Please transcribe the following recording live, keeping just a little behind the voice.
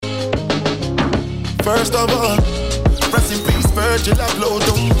First of all, rest in peace, Virgil Abloh.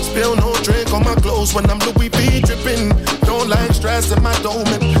 Don't spill no drink on my clothes when I'm Louis V dripping. Don't like stress in my dome.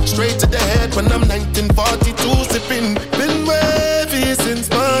 Straight to the head when I'm 1942 sipping. Been wavy since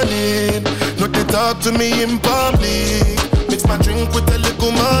morning. No, they talk to me in public. Mix my drink with a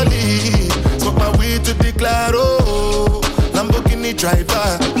little money. Smoke my weed to the claro. Lamborghini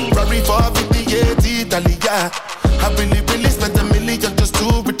driver, Ferrari 458 Italia. I really spent $1 million just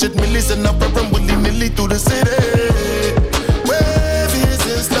to Richard Millis and I run willy-nilly through the city. Wavy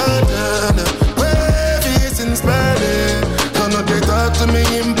since London, wavy since Berlin. No, no, they talk to me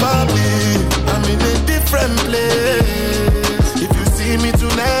in public. I'm in a different place. If you see me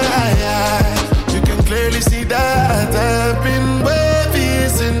tonight, you can clearly see that I've been wavy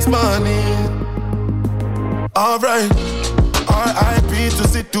since morning. Alright, R.I.P. to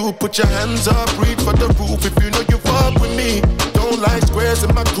Situ. Put your hands up, reach for the roof if you know you fuck with me. Don't like squares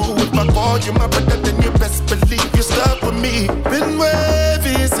in my crew. If I call you my brother, then you best believe you stuck with me. Been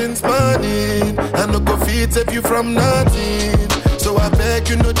wavy since morning. I no go feed save you from nothing. So I beg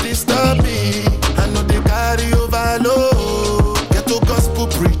you no disturb me. I know they carry overload. Get to gospel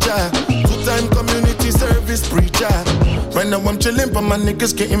preacher, two-time community service preacher. Right now I'm chillin', but my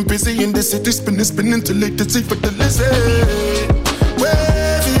niggas getting busy in the city, spinning till late to see for the lizard.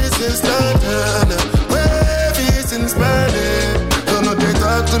 Wavy since London, wavy since Berlin. No, they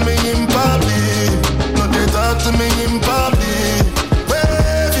talk to me in public. No, they talk to me in public.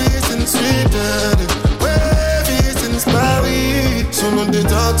 Wavy since Sweden, wavy since Paris. So no, they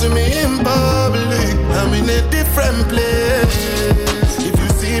talk to me in public. I'm in a different place. If you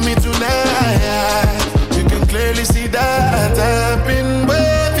see me tonight, you can clearly see that I've been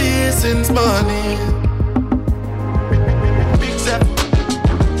wavy since morning. Big Zep.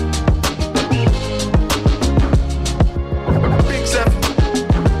 Big Zep.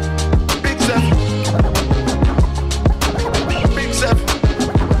 Big Zep. Big Zep.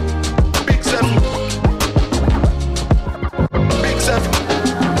 Big Zep. Big Zep.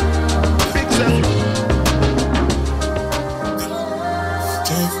 Big Zep.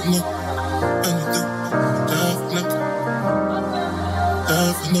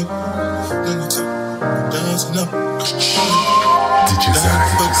 DJ Zach.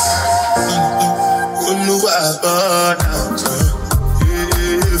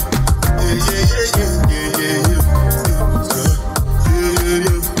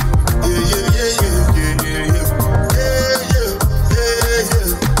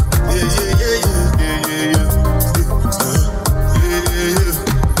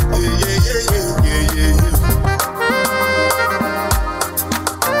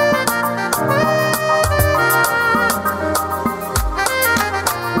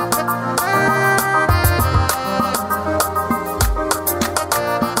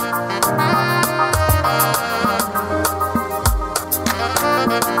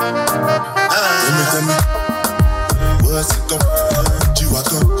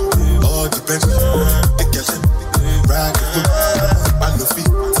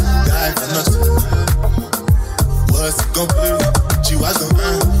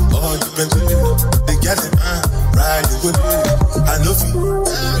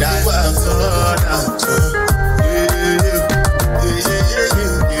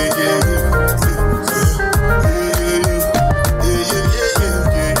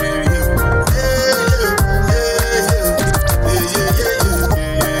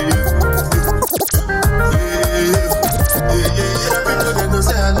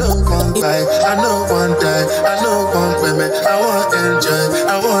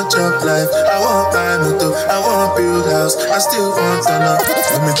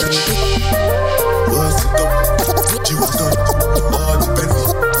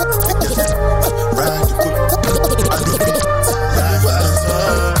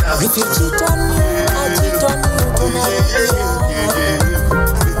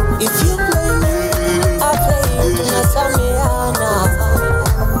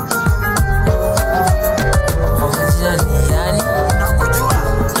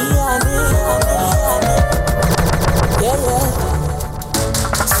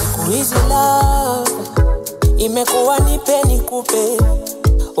 Imekuwa nipe nikupe,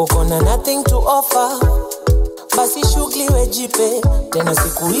 uko na nothing to offer, basi shughuli wejipe, tena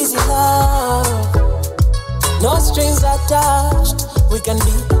siku hizi love, no strings attached, we can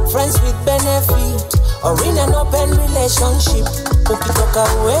be friends with benefit, or in an open relationship, ukitoka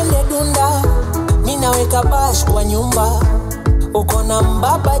uende dunda, mina weka bash kwa nyumba, uko na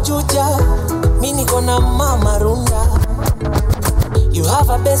mbaba juja, mimi niko na mama runda, you have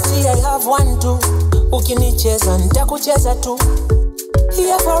a bestie, I have one too, ukinicheza nitakucheza tu.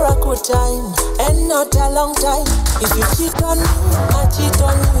 here for a good time and not a long time. If you cheat on me, I cheat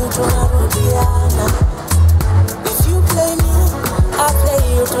on you, tunarudiana. If you play me, I play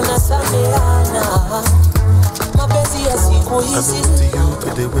you, tunasameana. Mapenzi ya siku hizi. I to you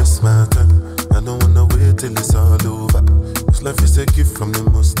today waste my time. I don't wanna wait till it's all over. This life is a gift from the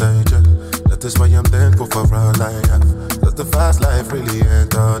Most High. That is why I'm thankful for all I have. Cause the fast life really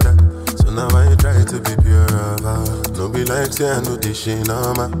ain't all that. So now I try to be pure of heart. No be like say I know this shit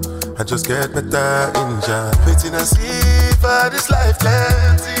no man. I just get better in job. Waiting and see for this life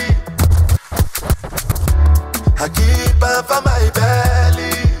plenty. I keep up for my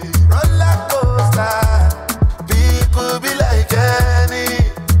belly. Roller coaster. People be like any.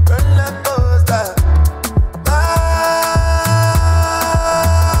 Roller coaster. My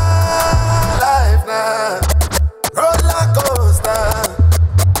life now. Roller coaster.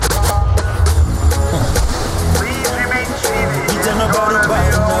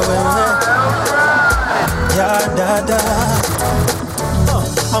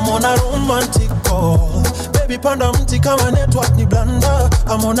 I'm on a romantic call. Baby panda mti kama network ni blanda.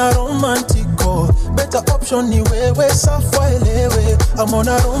 I'm on a romantic call. Better option ni wewe safa elewe. I'm on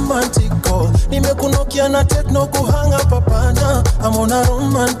a romantic call. Nimekunokia na techno kuhanga papana. I'm on a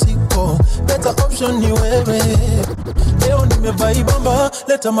romantic call. Better option ni wewe. Leo nimevaibamba,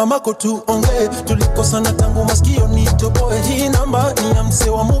 leta mamako tuongee. Tulikosana tangu masikio nitoboe. Hii namba ni ya msee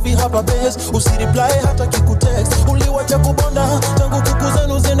wa movie hapa base. Usireply hata kikutext. Uliwacha kubonda tangu kuku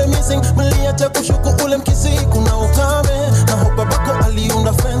zenu zende missing. Mliacha kushuku ule mkisi kuna ukame. Na hopa bako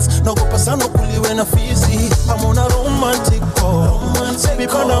aliunda fence. Naogopa sana kuliwe na fisi. I'm on a romantic call. Baby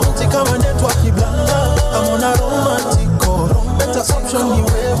panda mti kama network ni blanda. I'm on a romantic call. Better option ni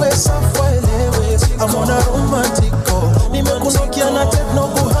wewe safa elewe. I'm on a romantic call. Nimekunokia na techno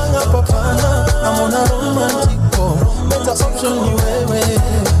kuhanga papana. I'm on a romantic call. Better option ni wewe.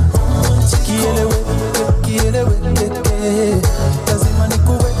 Kielewe, kielewe, lazima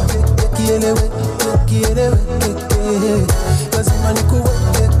nikuweke, kielewe, kielewe, lazima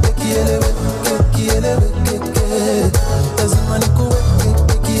nikuweke, kielewe, kielewe, lazima nikuweke,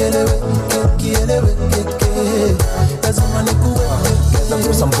 kielewe, kielewe, lazima nikuweke.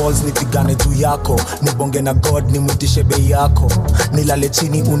 Throw some balls nipigane juu yako, nibonge na God nimutishe bei yako, nilale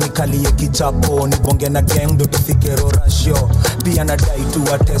chini unikalie kichapo, nibonge na gang ndo tufike Rorasho, pia nadai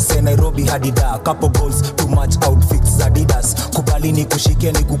tu atese Nairobi hadi da, couple goals too much outfits Adidas, kubali ni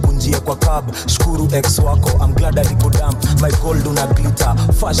kushike ni kukunjie kwa cab, shukuru ex wako I'm glad I could dump, my gold una glitter,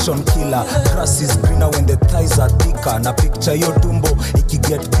 fashion killer, grass is greener when the thighs are thicker, na picture yo tumbo iki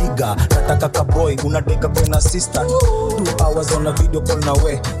get bigger, nataka ka boy unadeka kwa assistant, 2 hours on a video call na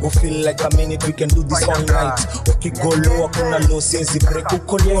we, we feel like a minute we can do this all night, ukigolo hakuna low sense break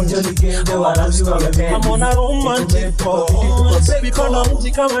ukolia njali gende warazi wa I'm on a romantic call, baby kona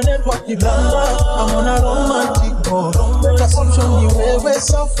mti kama network ni blanda, I'm on a romantic call, better option ni wewe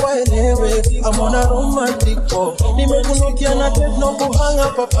safa elewe, I'm on a romantic call, nimekunokia na techno kuhanga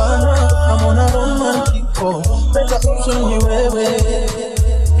papana, I'm on a romantic call, better option ni wewe.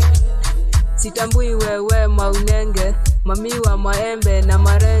 Sitambui wewe maunenge, mami wa maembe na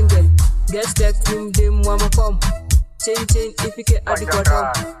marenge, guest text mdim wa mafom, chain ifike hadi kwa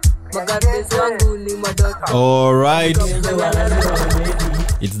top, magarbes wangu ni madoka. Alright,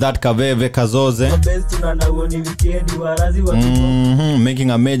 it's that Kaveve Kazoze,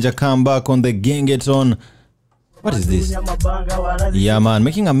 making a major comeback on the Gengeton. What is this? Yeah, man,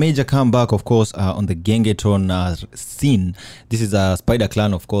 making a major comeback, of course, on the Gengeton scene. This is a Spider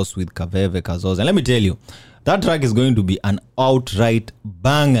Clan, of course, with Kaveve Kazoze. And let me tell you, that track is going to be an outright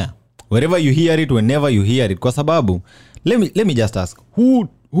banger. Wherever you hear it, whenever you hear it. Kwa sababu, let me just ask, who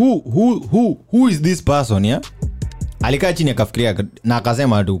is this person, yeah? Alikaa chini akafikiria na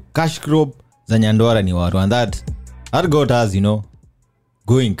akasema tu cash crop za Nyandora ni watu, and that got us, you know,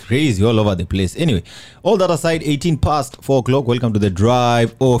 going crazy all over the place. Anyway, all that aside, 18 past 4 o'clock. Welcome to the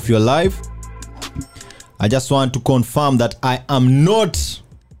drive of your life. I just want to confirm that I am not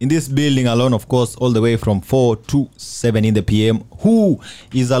in this building alone, of course, all the way from 4 to 7 in the PM. Who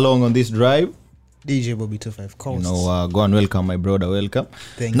is along on this drive? DJ Bobby 25 Coast. You know, go and welcome my brother, welcome.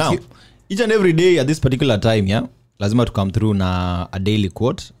 Thank you. Now, each and every day at this particular time, yeah, lazima to come through na a daily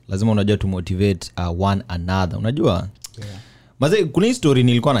quote. Lazima unajua to motivate one another. Unajua? Yeah. Mazee, kuna story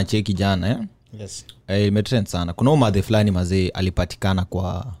nilikuwa na cheki jana, yeah? Yes. Imetrend sana. Kuna umadhe fulani mazee alipatikana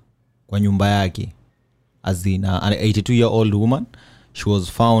kwa nyumba yake. As in, an 82-year-old woman. She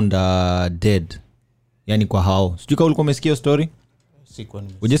was found dead. Yani kwa hao. Sijui kama ulikuwa umesikia story? Sikuwa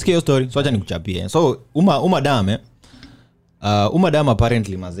nimesikia. Ujesikia hiyo story? So acha nikuchapie. So umadam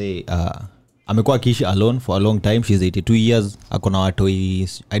apparently mazee amekuwa akiishi alone for a long time. She's 82 years. Akona watoi,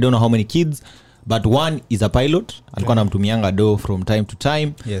 I don't know how many kids, but one is a pilot. Alikuwa anamtumianga do from time to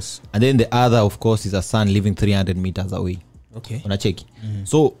time. Yes. And then the other of course is a son living 300 meters away. Okay. Unacheki.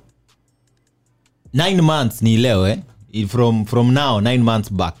 So 9 months ni leo from now 9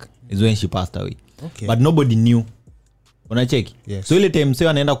 months back is when she passed away. Okay. But nobody knew. Unacheki. Yes. So ile time msee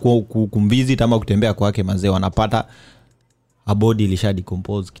anaenda kumvisit ama kutembea kwake mazee wanapata a body ilisha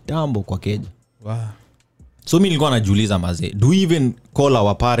decompose kitambo kwa keja. Wow. So mimi nilikuwa najiuliza mazee, do we even call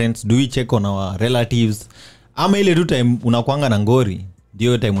our parents? Do we check on our relatives? Ama ile tu time unakuanga na ngori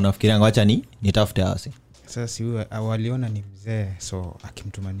ndio time unafikiria acha nitafute hasi. Sasa si waliona ni mzee, so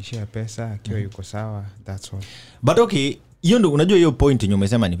akimtumanishia pesa akiwa yuko sawa, that's all. But okay, hiyo ndo unajua hiyo point yenye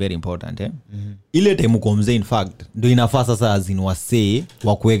umesema ni very important ile time uko mzee in fact ndio inafaa sasa azinwasee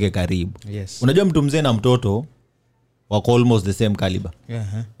wa kuweke karibu. Yes. Unajua mtu mzee na mtoto wako almost the same caliber.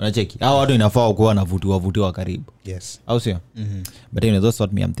 Unacheki hao watu inafaa kuwa na vutiwa karibu. Yes. Au sio? But anyway, that's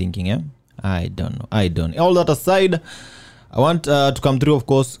what me I'm thinking. I don't know. All that aside, I want to come through of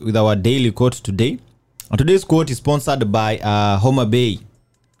course with our daily quote today. And today's quote is sponsored by Homa Bay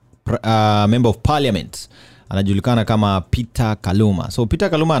member of parliament. Anajulikana kama Peter Kaluma. So Peter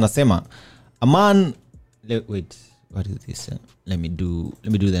Kaluma anasema a man wait, what is this? Let me do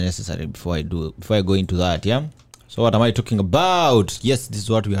the necessary before I go into that, yeah? So what am I talking about? Yes, this is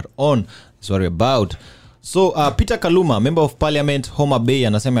what we are on. This is what we're about. So Peter Kaluma, member of parliament, Homa Bay,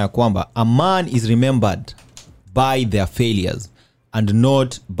 anasema ya kwamba a man is remembered by their failures and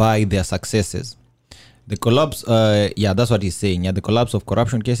not by their successes. The collapse, that's what he's saying. Yeah, the collapse of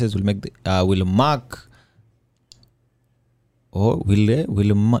corruption cases will make the mark of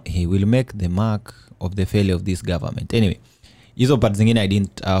the failure of this government. Anyway, hizo part zingine I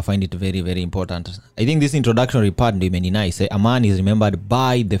didn't find it very very important. I think this introductory part ndio imeni nice. A man is remembered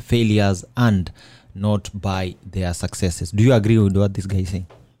by the failures and not by their successes. Do you agree with what this guy is saying?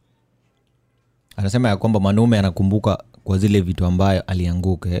 Anasema ya kwamba mwanaume anakumbuka kwa zile vitu ambayo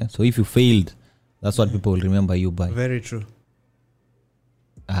alianguka. So if you failed, that's what people will remember you by. Very true.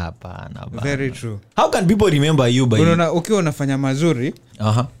 Hapana. Very true. How can people remember you by? Ukiwa unafanya mazuri,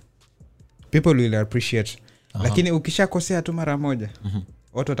 people will appreciate. Lakini ukishakosea tu mara moja,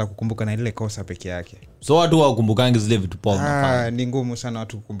 watu watakukumbuka na ile kosa peke yake. So watu wakumbukangi zile vitu poa unafanya. Ni ngumu sana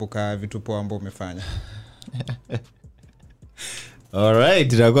watu kukumbuka vitu poa ambao umefanya.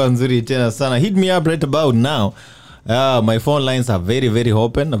 Alright, itakuwa nzuri tena sana. Hit me up right about now. My phone lines are very very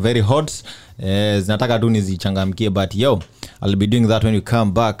open, very hot. Zinataka tu nizichangamkie, but I'll be doing that when we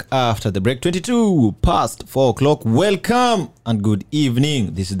come back after the break. 22 past 4 o'clock. Welcome and good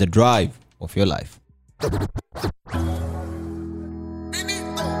evening. This is the drive of your life.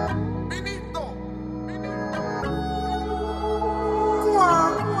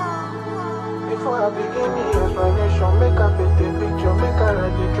 Before I begin the explanation, make a fit the picture, make a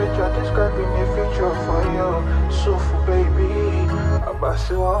write the treasure, describing a feature for you, so baby.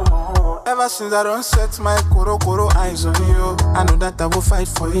 Ever since I don't set my koro eyes on you, I know that I will fight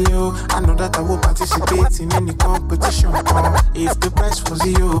for you. I know that I will participate in any competition if the price was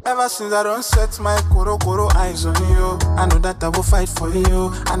you. Ever since I don't set my koro eyes on you, I know that I will fight for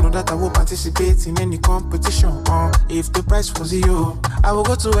you. I know that I will participate in any competition if the price was you. I will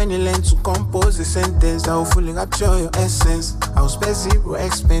go to any length to compose a sentence that will fully capture your essence. I will spare zero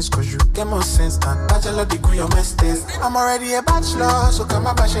expense cause you get more sense than bachelor degree or master's. I'm already a bachelor, so come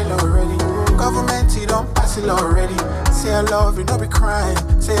a bachelor already. Government, you don't pass it already. Say I love you, no be crime.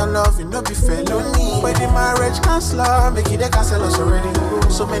 Say I love you, no be felony. When the marriage counselor, make it they cancel us already.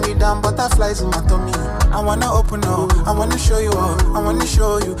 So many damn butterflies in my tummy. I wanna open up, I wanna show you all, I wanna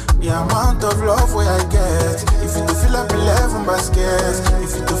show you the amount of love where I get. If you to fill up 11 baskets,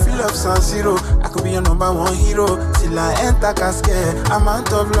 if you to fill up San Siro, I could be your number one hero till I enter casket.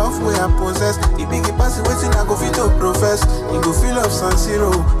 Amount of love where I possess. The biggie pass it waiting, I go fit to profess. You go fill up San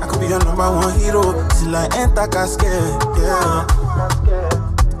Siro, I could be your number one hero till I enter casket. Yeah. Casket,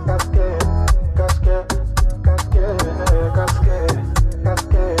 casket, casket, casket,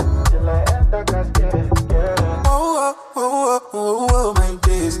 casket, till I enter casket. Oh, my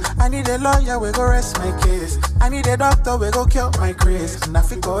days. I need a lawyer, we go rest my case. I need a doctor, we go cure my craze.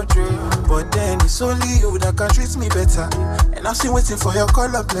 Nothing go dream, but then it's only you that can treat me better. And I'm still waiting for your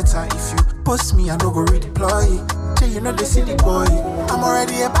call up letter. If you post me, I no go redeploy. Say you know the city boy. I'm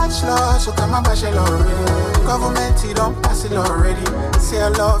already a bachelor, so come a bachelor. Government, he don't pass it already. Say I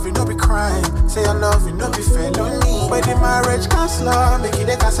love you, no be crime. Say I love you, no be felony. But the marriage counselor, make it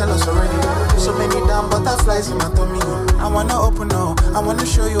a cancel us already. So many damn butterflies in my tummy. I wanna open up, I wanna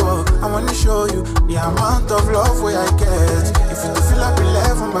show you all, I wanna show you the amount of love where I get. If you to fill up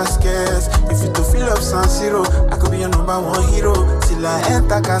 11 baskets, if you to fill up San Siro, I could be your number one hero till I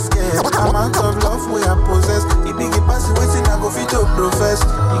enter casket. Amount of love where I possess, it big it pass waiting, I go fit to profess.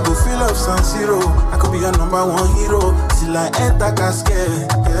 You go fill up San Siro, I could be your number one hero till I enter casket.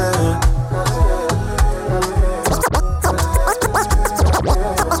 Yeah.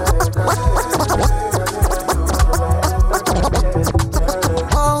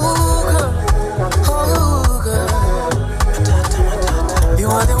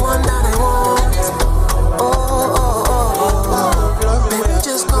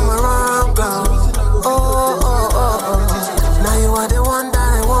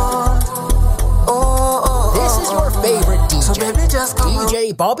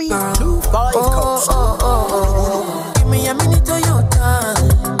 DJ Bobby 25 Coast. Give me a minute of your time.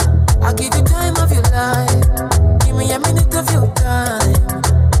 I'll give you time of your life. Give me a minute of your time.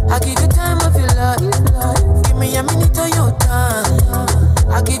 I'll give you time of your life. Give me a minute of your time.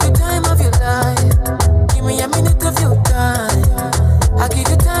 I'll give you time of your life. Give me a minute of your time. I'll give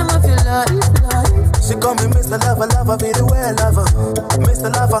you time of your life. She call me Mr. Lover, lover, be the way lover. Mr.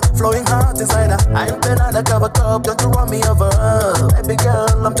 Lover, flowing heart inside her. I ain't been undercover cup, don't you run me over. Baby girl,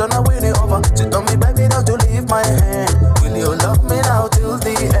 I'm tryna win it over. She told me, baby, don't you leave my hand. Will you love me now till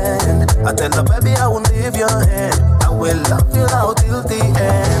the end? I tell her, baby, I won't leave your hand. I will love you now till the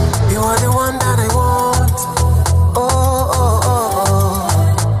end. You are the one that I want. Oh, oh, oh,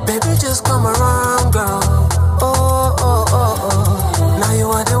 oh. Baby, just come around, girl. Oh, oh, oh, oh. Now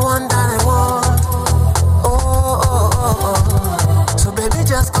you are the one that I want. Oh, oh, oh, oh. So baby,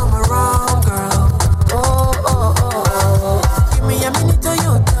 just come around, girl. Oh, oh, oh, oh. Give me a minute of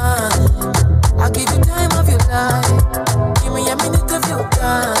your time. I'll give you time of your life. Give me a minute of your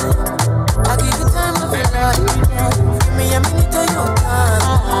time. I'll give you time of your life. Give me a minute of your time.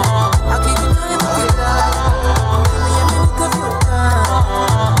 I'll give you time of your life. Give me a minute of your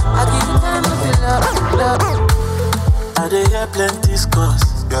time. I'll give you time of your love. I dey hear plenty scores,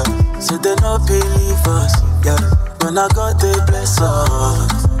 yeah. So they no believe us, yeah. When I got the bless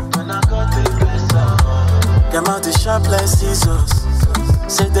us, their mouth is sharp like scissors.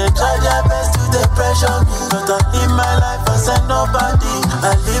 Say they try their best to they pressure me, but I live my life as a nobody.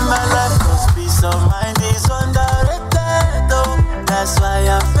 I live my life 'cause peace of mind is underrated, oh. That's why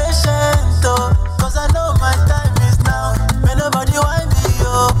I'm patient, oh. 'Cause I know my time is now. May nobody want me,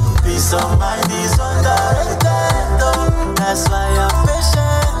 oh. Peace of mind is underrated, oh. That's why I'm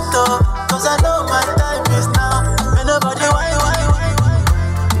patient, oh. 'Cause I know my time is now. May nobody why.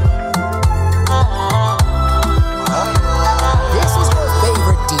 This is your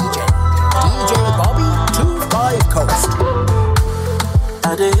favorite DJ, DJ Bobby 25 Coast.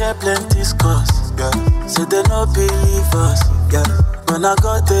 I dey hear plenty scores, yeah. Say they no believe us, yeah. When I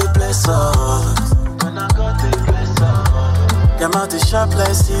got the bless us, their mouth is sharp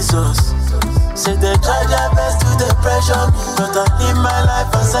like scissors. Say they try their best to they pressure me, but I live my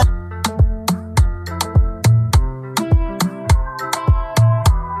life as a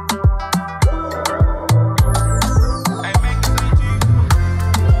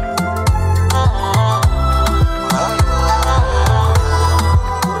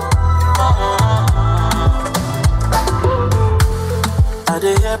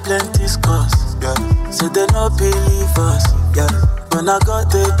plenty scores, yeah. Say they no believe us, yeah. When I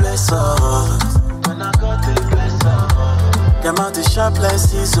got the bless us, their mouth is sharp like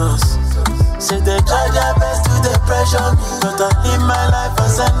scissors. Say they try their best to they pressure me, but I live my life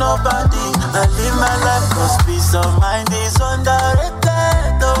as a nobody. I live my life 'cause peace of mind is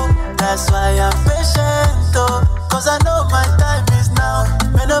underrated, oh. That's why I'm patient, oh. 'Cause I know my time is now.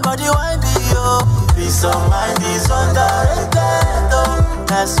 May nobody want me, oh. Peace of mind is underrated, oh.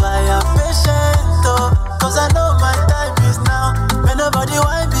 That's why I'm patient, oh. 'Cause I know my time is now. May nobody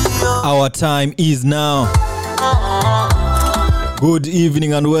want me, oh. Our time is now. Good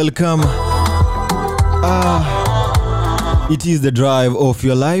evening and welcome. It is the drive of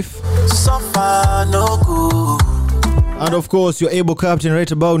your life. So far, no good. And of course, your able captain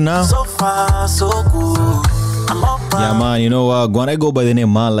right about now. So far, so good. Yeah, man, you know, gonna go by the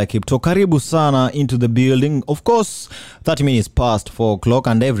name Malak Ipto. Karibu sana into the building. Of course, 30 minutes past 4 o'clock,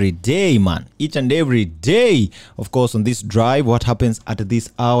 and every day, man, each and every day, of course, on this drive, what happens at this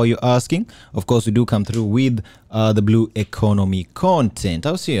hour, you're asking? Of course, we do come through with the Blue Economy content.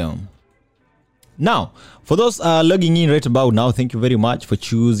 How's you? Now, for those logging in right about now, thank you very much for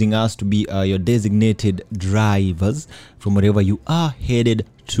choosing us to be your designated drivers from wherever you are headed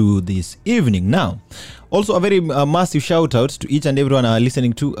to this evening. Now, also a very massive shout out to each and everyone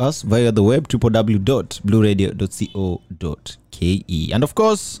listening to us via the web, www.blueradio.co.ke. And of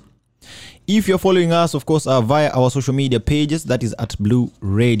course, if you're following us, of course, via our social media pages, that is at Blue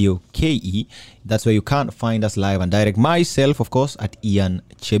Radio KE. That's where you can find us live and direct. Myself, of course, at Ian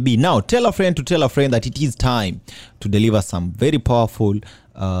Chebi. Now, tell a friend to tell a friend that it is time to deliver some very powerful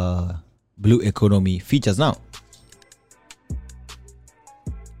Blue Economy features. Now,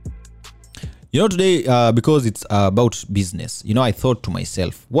 today, because it's about business, I thought to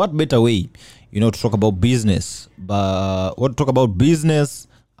myself, what better way, to talk about business,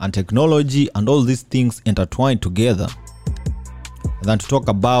 and technology and all these things intertwined together than to talk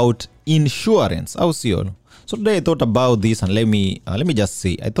about insurance. So today I thought about this, and let me just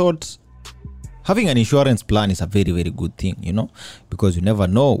say, I thought having an insurance plan is a very, very good thing, because you never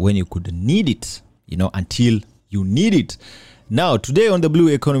know when you could need it, until you need it. Now, today on the Blue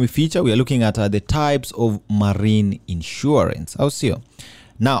Economy feature, we are looking at the types of marine insurance.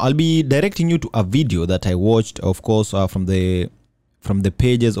 Now, I'll be directing you to a video that I watched, of course, from the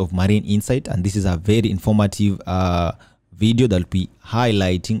pages of Marine Insight, and this is a very informative video that will be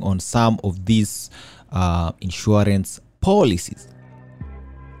highlighting on some of these insurance policies.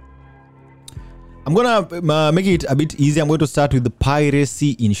 I'm gonna make it a bit easy. I'm going to start with the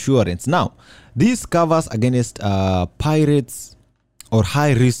piracy insurance. Now, this covers against pirates or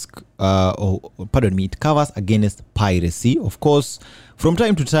high risk, it covers against piracy. Of course, from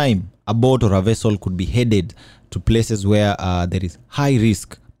time to time, a boat or a vessel could be headed to places where there is high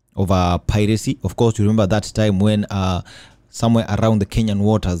risk of piracy. Of course, you remember that time when somewhere around the Kenyan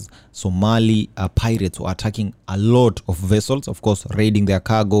waters, Somali pirates were attacking a lot of vessels, of course, raiding their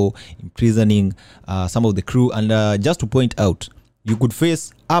cargo, imprisoning some of the crew. And just to point out, you could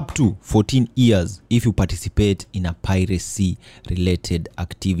face up to 14 years if you participate in a piracy-related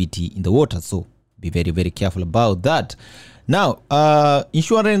activity in the water. So be very, very careful about that. Now,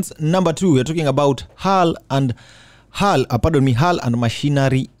 insurance number 2, we're talking about hull and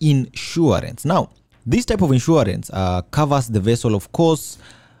machinery insurance. Now, this type of insurance covers the vessel, of course,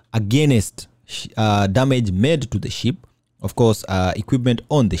 against damage made to the ship, of course, equipment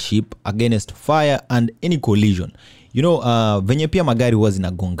on the ship, against fire and any collision. Venye pia magari huwa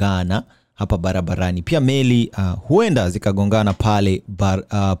zinagongana hapa barabarani, pia meli huenda zikagongana pale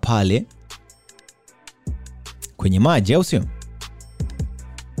kwenye maji, au sio?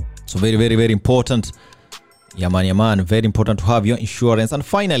 So very, very, very important. Yeah man, very important to have your insurance. And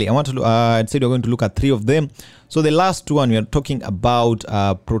finally, I said we're going to look at 3 of them. So the last one, we are talking about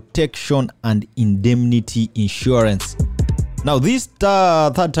protection and indemnity insurance. Now, this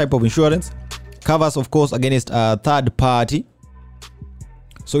third type of insurance covers, of course, against third party.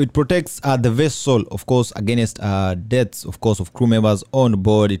 So it protects the vessel, of course, against deaths, of course, of crew members on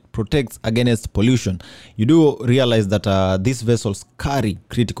board. It protects against pollution. You do realize that these vessels carry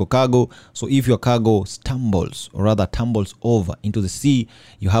critical cargo. So if your cargo tumbles over into the sea,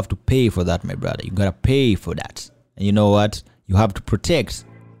 you have to pay for that, my brother. You gotta pay for that. And you know what? You have to protect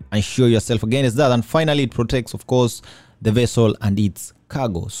and insure yourself against that. And finally, it protects, of course, the vessel and its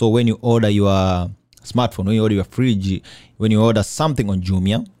cargo. So when you order your smartphone, when you order your fridge, when you order something on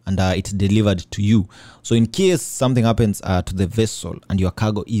Jumia and it's delivered to you, so in case something happens to the vessel and your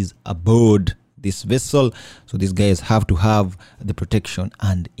cargo is aboard this vessel, so these guys have to have the protection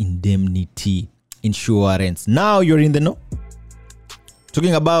and indemnity insurance. Now you're in the know.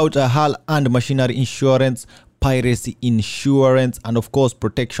 Talking about hull and machinery insurance, piracy insurance, and of course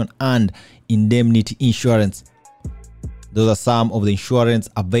protection and indemnity insurance. Those are some of the insurance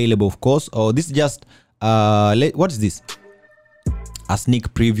available, of course. This is just what is this? A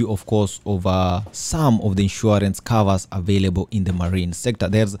sneak preview, of course, of some of the insurance covers available in the marine sector.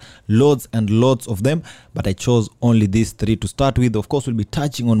 There's loads and loads of them, but I chose only these 3 to start with. Of course, we'll be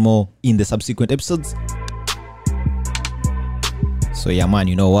touching on more in the subsequent episodes. So yeah, man,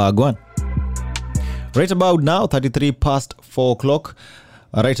 you know what I'm going. Right about now, 33 past 4 o'clock.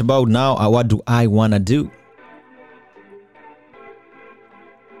 Right about now, what do I want to do?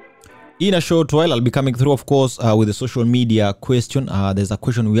 In a short while, I'll be coming through, of course, with a social media question. There's a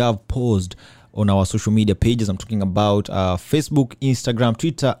question we have posed on our social media pages. I'm talking about Facebook, Instagram,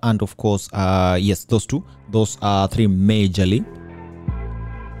 Twitter, and of course, yes, those 2. Those are 3 majorly.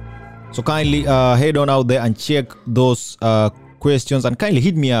 So kindly head on out there and check those questions, and kindly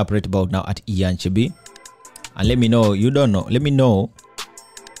hit me up right about now at Ian Chebi. And let me know, you don't know, let me know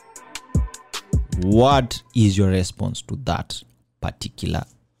what is your response to that particular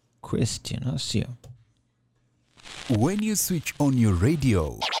question. I'll see you. When you switch on your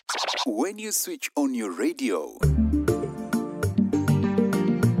radio,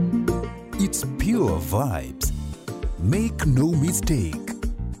 it's pure vibes. Make no mistake.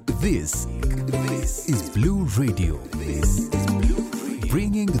 This is Blue Radio.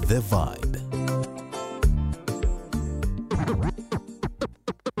 Bringing the vibe.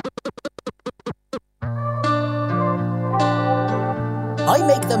 I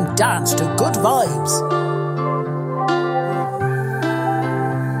make them dance to good vibes.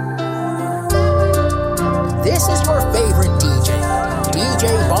 This is your favorite DJ, DJ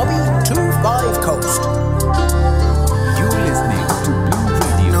Bobby 25 Coast. You're listening to Blue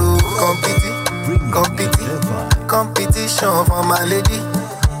Radio. No competition for my lady.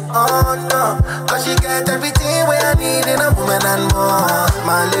 Oh no, cause she get everything where I need in a woman and more.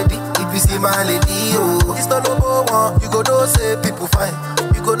 My lady, if you see my lady, oh, it's not number one. You go know say people fine.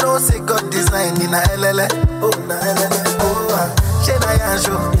 You go know say God design in a LLA. Oh, na LLA. Oh, she na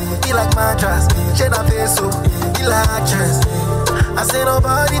yansho, he like mattress. She na peso, he like actress. I say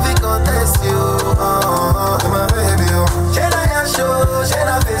nobody fi contest you. Oh, my baby, oh. She na yansho, she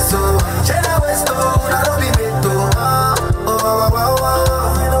na peso, she na westo, I don't be meto.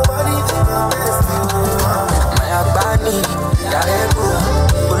 Nobody fi contest you. My abani, ya ego,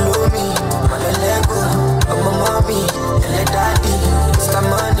 ulumi, malelego, mommy, and daddy. Mr.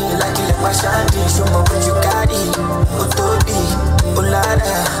 Money, like you like my shanty. Show me what you got it. Otobi,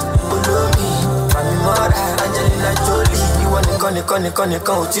 Olada, Olomi, Mami Mora, Angelina Jolie. You want to con,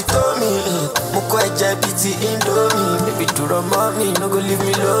 what you told me. Moko eje biti Indomie. Baby, do the mommy, no go leave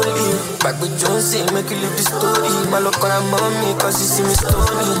me lonely. Back with Jonesy, make you live the story. My look on mommy, cause you see me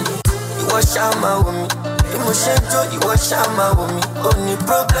stony. You want shama with me. Emotion joy, you want shama with me. Only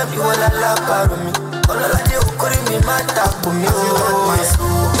problem, you want a lapa with me. All of that, you couldn't be mad for me. You want my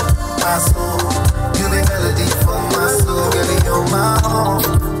soul. You the melody for my soul. Girl, you're my home.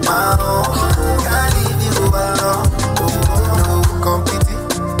 Can't leave you alone. No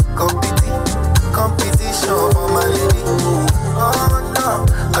competition for my lady. Oh no,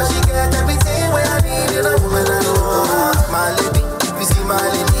 cause she get everything where I need in a woman and more. My lady, if you see my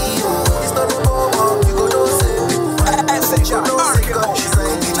lady, oh, it's not no more. You go know say, you go know say God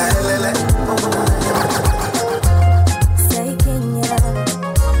design in a LLA. Say Kenya,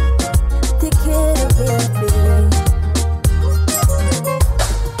 take care of baby.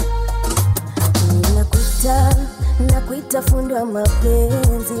 Nakuita fundi wa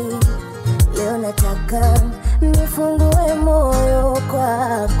mapenzi. Leo nataka nifungue moyo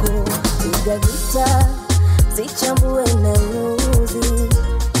kwako. Piga gita, zichambue na nyuzi.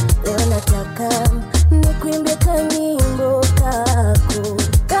 Leo nataka nikuimbie kanyimbo kako.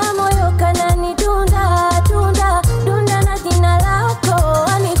 Kamoyo kanani dunda na jina lako.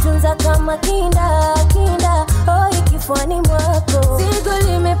 Anitunza kama kinda, hoi kifuani mwako. Zigo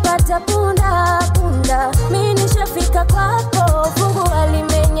limepata punda, mimi nishafika kwako. Fungu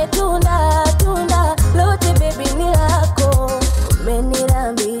alimenye tunda, lote baby ni lako.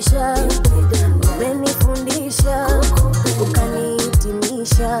 Umenirambisha, umenifundisha,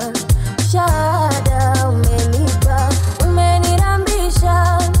 ukanihitimisha. Shahada umenipa,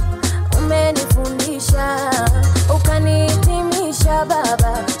 umenirambisha, umenifundisha, ukanihitimisha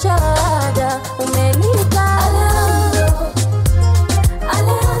baba. Shahada umenipa.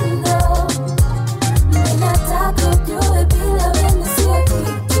 Alejandro, ninataka ujue bila wewe sio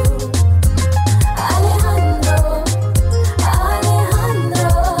kitu. Alejandro,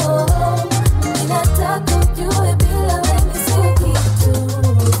 ninataka ujue bila wewe sio kitu.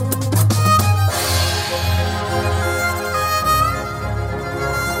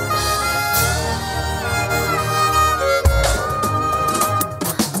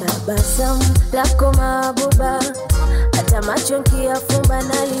 Tabasamu lako mabuba, hata macho nikiyafumba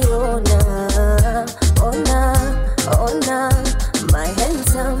naliona. Ona, my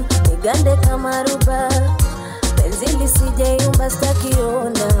handsome, nigande kama ruba. Penzi lisijeyumba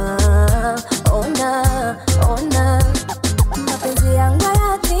stakiona. Ona, mapenzi yangu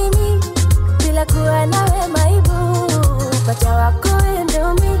hayatimi bila kuwa nawe maibu. Pacha wako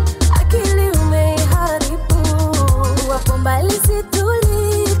endomi, akili umeiharibu. Wapo mbali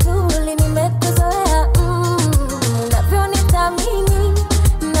situli, nimekuzoea. Unavyonithamini,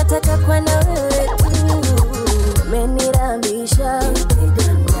 nataka kuwa na wewe tu. Umenirambisha,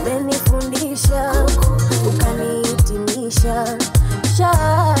 umenifundisha, ukanihitimisha.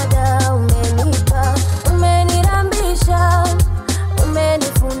 Shahada umenipa, umenirambisha,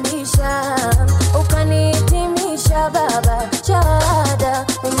 umenifundisha, ukanihitimisha baba. Shahada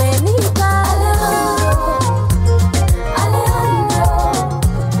umenipa. Alejandro,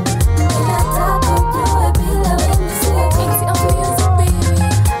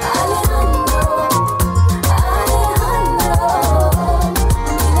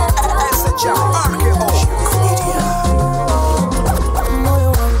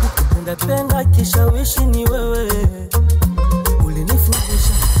 penga kishawishi ni wewe.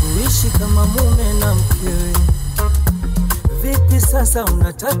 Ulinifundisha kuishi kama mume na mkewe. Vipi sasa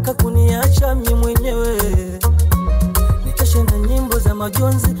unataka kuniacha mimi mwenyewe? Nikeshe na nyimbo za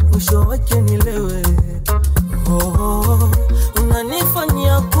majonzi, mwisho wake nilewe. Oh,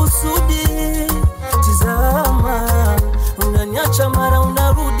 unanifanyia kusudi. Tizama, unaniacha mara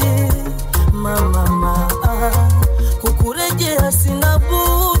unarudi. Mama, kukurejea sina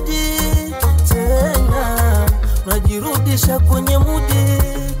budi. Tena unajirudisha kwenye mudi.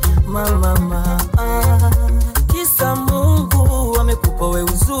 Mama, kisa Mungu amekupa we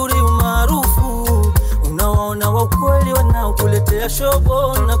uzuri umaarufu. Unawaona wa kweli wanaokuletea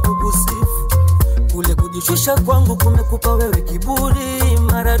shobo na kukusifu. Kule kujishusha kwangu kumekupa wewe kiburi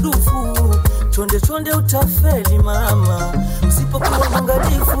maradufu. Chonde utafeli mama, usipokuwa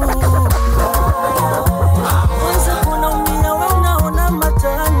mwangalifu. Kwanza kuna umia we unaona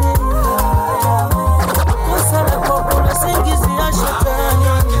matani. Kosa la kwa kuna singizi ya shetani.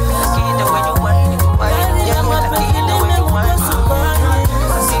 Ya mapenzi limekuwa sukani.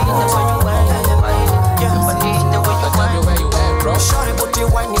 Shorty booty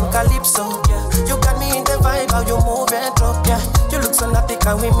whining calypso, yeah. You got me in the vibe, how you move and drop, yeah. You look so naughty,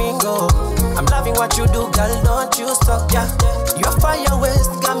 can we mingle? I'm loving what you do, girl, don't you stop, yeah. Your fire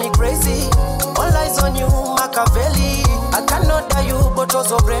waist got me crazy. All eyes on you, Machiavelli. I cannot die you, but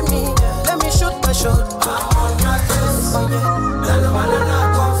also blame me. Let me shoot my shot. I'm on your case, oh yeah. Tell them I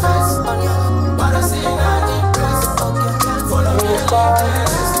don't confess, oh yeah. But I say I impress, oh yeah. Follow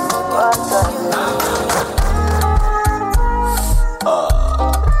me,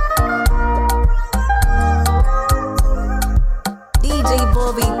 DJ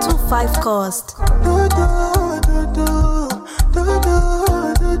Bobby 25 Cost.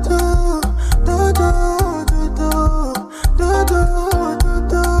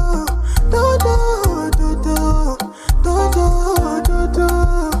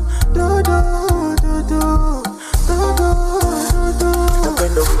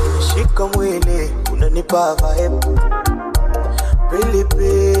 Napenda kunishika mwili, unanipa vibe.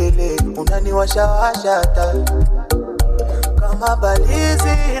 Pili, unaniwasha taa. Kama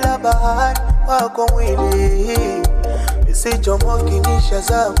balizi la bahari wako mwili. Isichomoki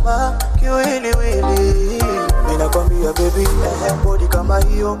nishazama kiwiliwili. Ninakwambia baby, body kama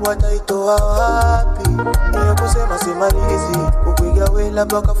hiyo wataitoa wapi? Niya kusema simalizi, kukuiga we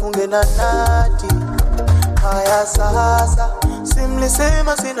labda kafunge na nati. Haya sasa,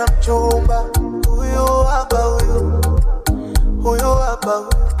 simlisema sina mchumba. Huyo hapa huyo.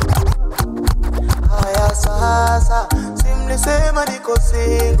 Haya sasa, simlisema niko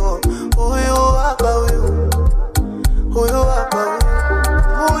single. Huyo hapa huyo.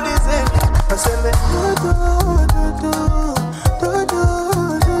 Mulizeni, aseme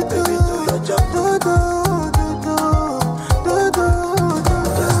baby, do your job.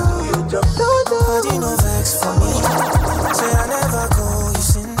 Body no vex for me. Say I never call you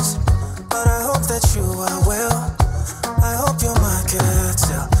since, but I hope that you are well. I hope your market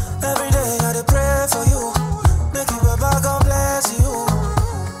sell. Every day I dey pray for you. Make you Baba God bless you.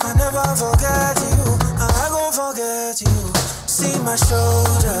 I never forget you. I gon' forget you. See my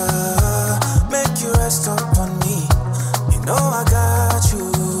shoulder, make you rest up on me. You know I got you.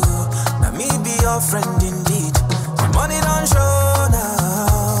 Now me be your friend indeed. The money don't show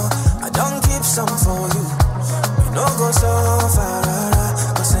now. I don't keep some for you. You know go so far.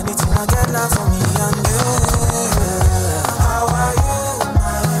 Cause anything I get now for me and you. How are you,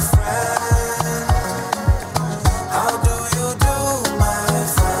 my friend? How do you do, my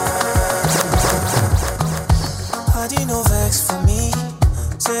friend? I didn't know vex for me.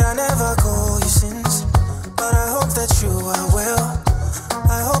 Say I never call you since, but I hope that you are well.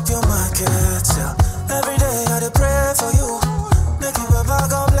 I hope your market sell. Every day I dey pray for you. Make you Baba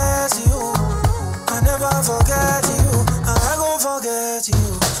God bless you. I never forget you. I gon' forget you.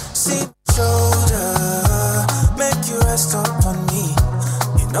 See shoulder, make you rest up on me.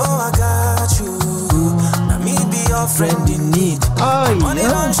 You know I got you. Now me be your friend in need. Money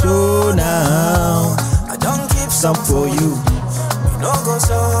don't show now. I don't keep some for you. You know go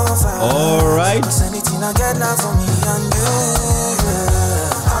so far. All right. Anything I get now for me and you.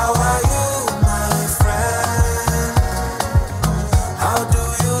 How are you, my friend? How do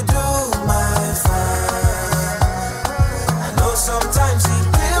you do, my friend? I know sometimes it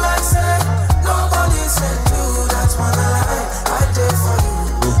feel like say nobody said you. That's one I did for you,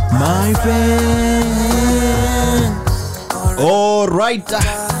 my friend. All right.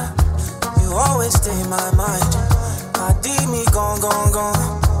 You always stay in my mind. I did me gone.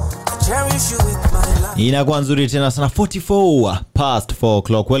 I cherish you with my life. Inakuwa nzuri tena sana. 44 past 4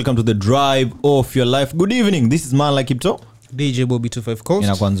 o'clock. Welcome to the drive of your life. Good evening. This is Man Like Kipto. DJ Bobby 25 Coast.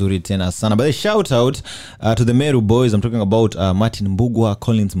 Inakuwa nzuri tena sana. But a shout out to the Meru boys. I'm talking about Martin Mbugwa,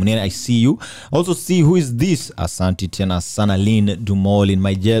 Collins Munene. I see you. Also see who is this. Asante tena sana. Lynn Dumol in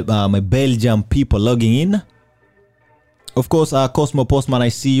my Belgium people logging in. Of course, Cosmo Postman, I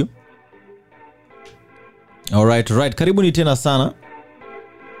see you. All right. Karibuni tena sana.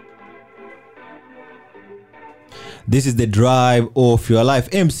 This is the drive of your life.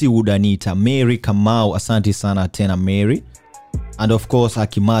 MC Udanita, Mary Kamau, asante sana tena Mary. And of course,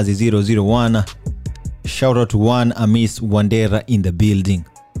 Akimazi 001. Shout out to one Amis Wandera in the building.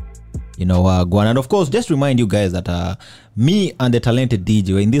 You know, Gwan. And of course, just remind you guys that me and the talented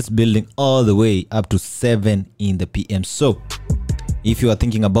DJ were in this building all the way up to 7 in the PM. So, if you are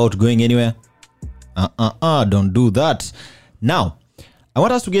thinking about going anywhere, don't do that. Now, I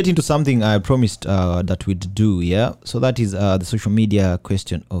want us to get into something I promised that we'd do, yeah? So that is the social media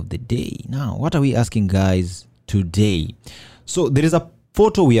question of the day. Now, what are we asking guys today? So there is a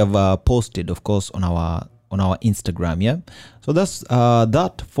photo we have posted, of course, on our Instagram, yeah? So that's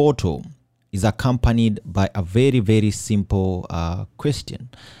that photo is accompanied by a very, very simple question.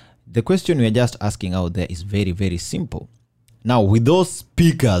 The question we are just asking out there is very, very simple. Now, with those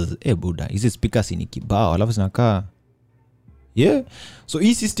speakers, Buddha, is it speakers in kibao? Alafu zinaka. Yeah. So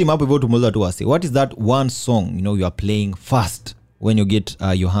hii system hapo hivyo tumeweza tu wase. What is that one song, you are playing first when you get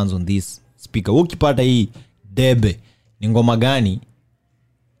your hands on this speaker? Ukipata hii debe, ni ngoma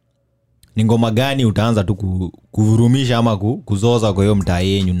gani utaanza tu kuvurumisha ama kuzoza kwa hiyo mtaa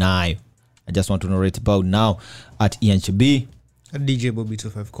yenu nayo? I just want to know right about now at ENCB. DJ Bobby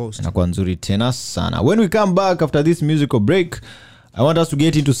 25 Coast. Inakuwa nzuri tena sana. When we come back after this musical break, I want us to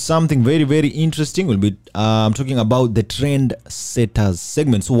get into something very, very interesting. We'll be talking about the trend setters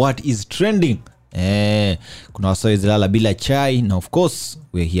segment. So what is trending? Kuna wasoi zilala bila chai. Now, of course,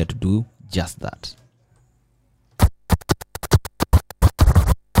 we're here to do just that.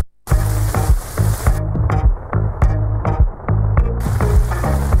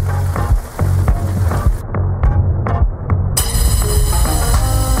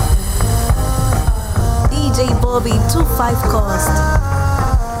 DJ Bobby 25 Coast.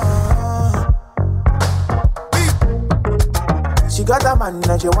 She got a man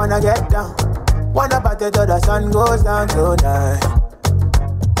and she wanna get down. Wanna party till the sun goes down tonight.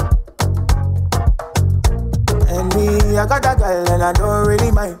 And me, I got a girl and I don't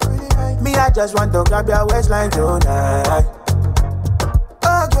really mind. Me, I just want to grab your waistline tonight.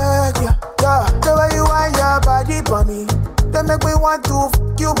 Oh yeah. The way you want your body for me, they make me want to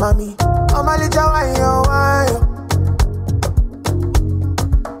fuck you, mommy. I'm a little wine.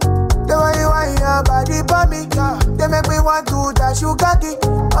 The way you want your body for me, they make me want to dash you cocky.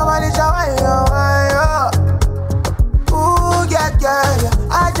 I'm a little wine. Ooh, yeah.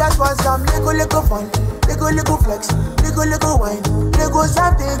 I just want some little fun, little flex, little wine, little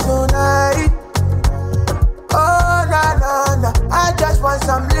something tonight. Oh, no. I just want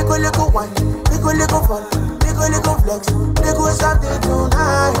some little wine, little fun, little flex, little something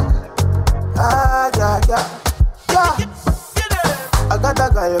tonight. Yeah. I got a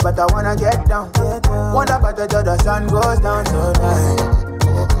girl, but I wanna get down. Wanna party till the sun goes down tonight.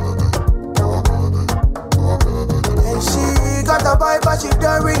 And she got a boy, but she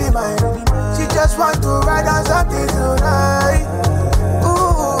don't really mind. She just want to ride on something tonight.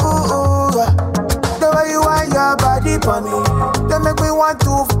 Ooh. The way you want your body for me, they make me want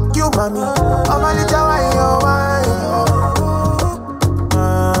to fuck you, mommy. I'm a little wine.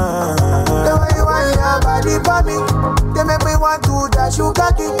 The way you want your body for me, they make me want to dash you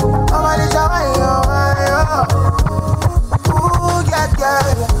cocky. I'm a little wine. Ooh, yeah.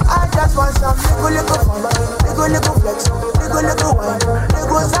 I just want some little fun, little flex, little wine,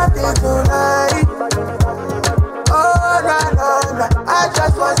 little something tonight. Oh, no. I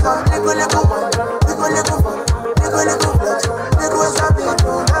just want some little wine, little fun, little flex, little something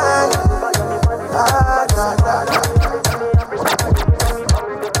tonight.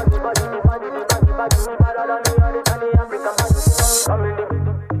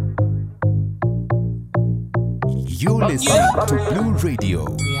 You're listening to Blue Radio,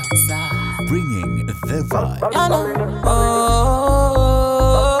 bringing the vibe.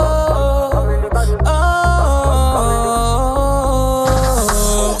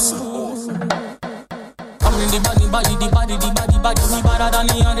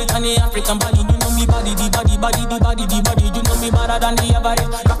 The African body, you know me body, the body, you know me better than the average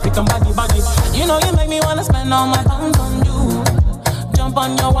African body. You know you make me wanna spend all my pounds on you, jump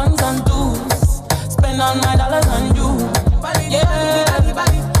on your ones and twos, spend all my dollars on you. Yeah,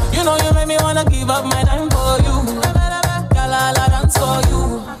 You know you make me wanna give up my time for you. Girl, I'll dance for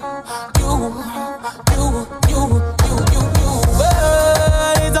you. You.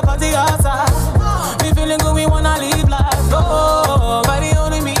 It's a party outside. We feeling good, we wanna live life. Oh, body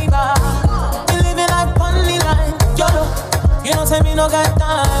only me back. We living like funny line. YOLO. You don't tell me no got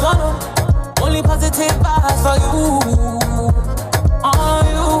time. Oh no. Only positive vibes for you. On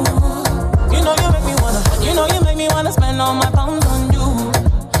you. You know you make me wanna spend all my pounds on you.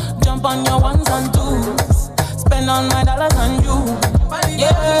 Jump on your ones and twos. Spend all my dollars on you.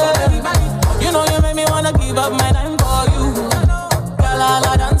 Yeah. You know you make me wanna give up my time for you. Girl,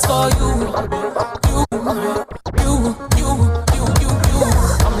 I'll dance for you. You.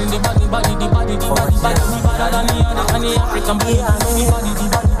 I'm in the body, better than the other, and the African body, the body.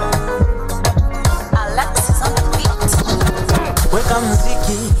 Alexis on the beat. Weka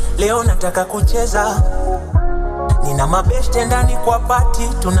mziki, leo nataka kucheza. Nina mabeshte ndani kwa party,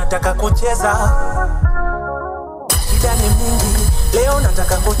 tunataka kucheza. Shida ni mingi, leo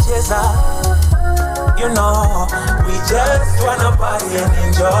nataka kucheza. You know, we just wanna party and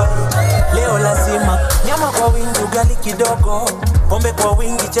enjoy. Leo lazima nyama kwa wingi, ugali kidogo, pombe kwa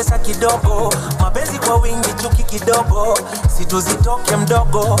wingi, chesa kidogo, mapenzi kwa wingi, chuki kidogo, situzitoke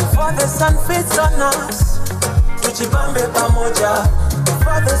mdogo. For the sun fits on us, tujibambe pamoja.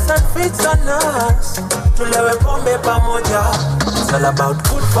 For the sun fits on us, tulewe pombe pamoja. It's all about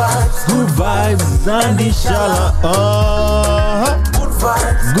good vibes. Good vibes and inshallah.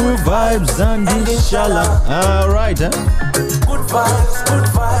 Good vibes and inshallah. All right, huh? Good vibes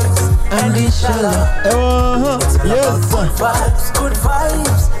and inshallah. Yes. Good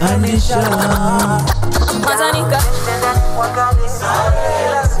vibes and inshallah.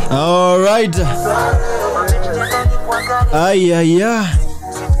 All right. Aya.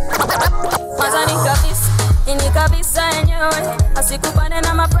 Ini kabisa yenyewe asikupane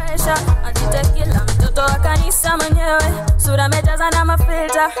na mapresha atitekila mtoto wa kanisa mwenyewe sura mejaza na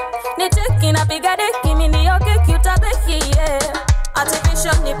mafilter niteki na piga deki mimi ndio keki utabeki yeah.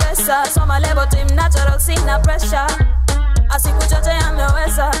 Artificial ni pesa soma level team natural sina pressure asikuchote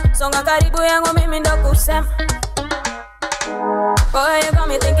ameweza songa karibu yangu mimi ndo kusema boy you got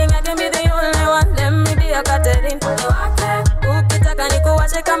me thinking I can be the only one let me be a Catherine ukitaka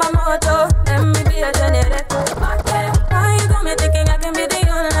nikuache kama moto let me be a generator boy you got me thinking I can be the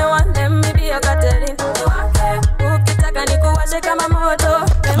only one let me be a Catherine ukitaka nikuache kama moto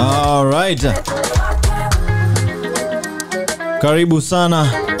all right karibu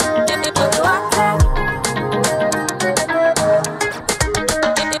sana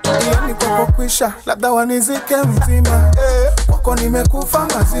kwisha labda wanizike mzima kwako nimekufa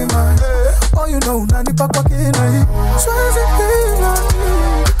mazima oh you know unanipa kwa kina hii siwezi kila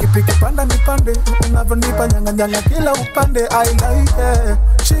kipiki panda nipande unavyonipa nyanganyanga kila upande I like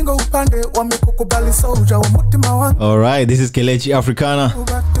shingo upande wamekukubali soja wa mutima wangu. All right, this is Kelechi Africana.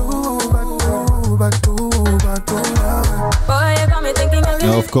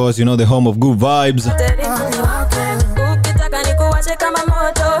 Now, of course, you know the home of good vibes.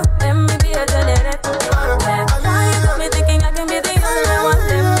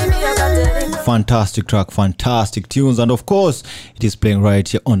 Fantastic track, fantastic tunes, and of course, it is playing right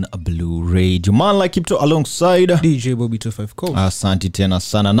here on a Blue Radio. Man like Kipto alongside DJ Bobby 254. Asante tena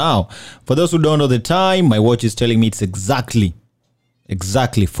sana. Now, for those who don't know the time, my watch is telling me it's exactly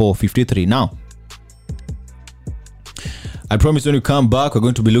 4:53 now. I promise when you come back, we're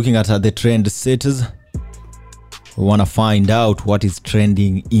going to be looking at the trend setters. We want to find out what is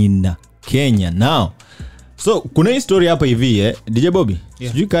trending in Kenya now. So, kuna hii story hapa hivi DJ Bobby.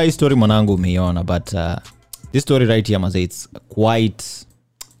 Yeah. Sijui kai story mwanangu umeiona, but this story right here maze it's quite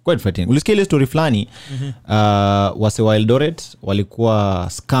frightening. Ulisikia ile story fulani wase wa Eldoret walikuwa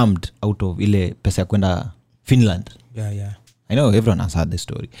scammed out of ile pesa ya kwenda Finland. Yeah. I know everyone has heard the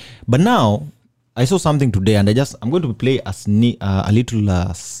story. But now I saw something today and I'm going to play a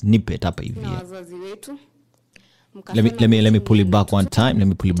little snippet hapa hivi. Wazazi wetu. Let me pull it back one time. Let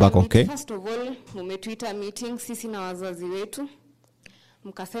me pull it back, okay? First of all, mumetuita meeting sisi na wazazi wetu.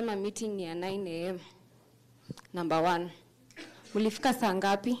 Mkasema meeting ni ya 9 am. Number 1. Mulifika saa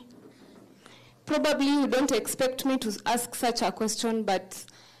ngapi? Probably you don't expect me to ask such a question, but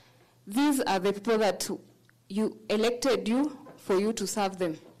these are the people that you elected you for you to serve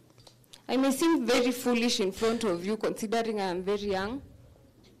them. I may seem very foolish in front of you considering I am very young.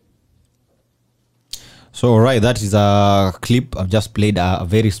 So, right, that is a clip. I've just played a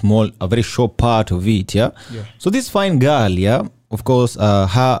very short part of it, yeah? So, this fine girl, yeah, of course,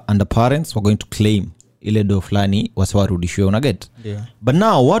 her and the parents were going to claim ile do flani wasiwarudishwe, unaget? Yeah. But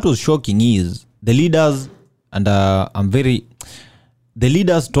now, what was shocking is the leaders, and I'm very the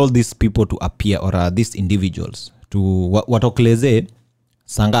leaders told these people to appear or these individuals to watokeleze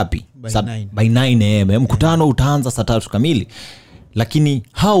sangapi by 9 am mkutano utaanza saa 3 kamili, lakini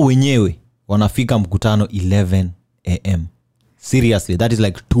hao wenyewe wanafika mkutano 11 am. Seriously, that is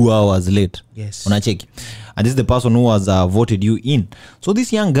like 2 hours late. Yes. Unacheki. And this is the person who has voted you in. So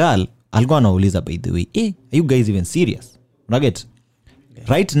this young girl alikuwa anauliza, by the way, are you guys even serious? Unaget? Yeah.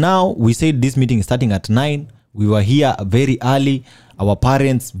 Right now we said this meeting is starting at 9. We were here very early. Our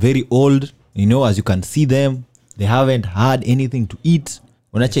parents very old, you know, as you can see them, they haven't had anything to eat.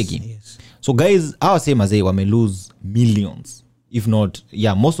 Unacheki. Yes. So guys, our say mazee wame lose millions, if not,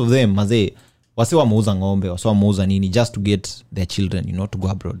 most of them mazee wase wameuza ngombe, wase wameuza nini just to get their children, you know, to go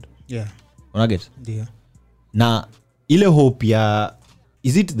abroad. Yeah. Unaget? Yeah. Na ile hope ya,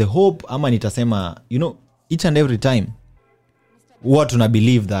 is it the hope ama nitasema, you know, each and every time what tuna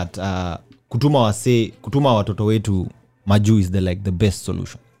believe that kutuma watoto wetu majuu is the best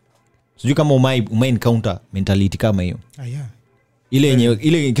solution. Sijui kama umai encounter mentality kama hiyo. Yeah.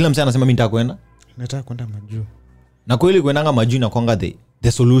 Ile kila msana anasema mimi nataka kwenda majuu. Na kweli kuendanga majuu na kwanga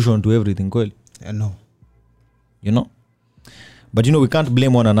the solution to everything kweli. No. You know? But you know, we can't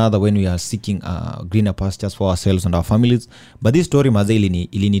blame one another when we are seeking greener pastures for ourselves and our families. But this story maze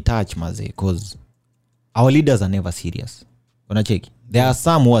ilini touch maze, because our leaders are never serious. Unacheki? There are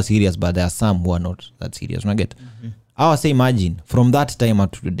some who are serious, but there are some who are not that serious. Unaget? I was say, imagine from that time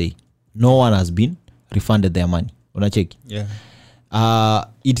up to today, no one has been refunded their money. Unacheki? Yeah.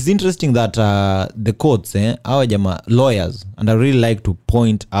 It is interesting that the courts, our jama lawyers, and I really like to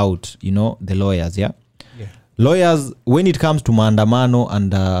point out, you know, the lawyers, yeah? Lawyers, when it comes to maandamano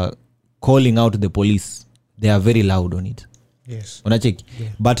and calling out the police, they are very loud on it. Yes. Unacheki? Yeah.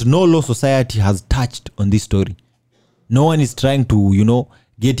 But no law society has touched on this story. No one is trying to, you know,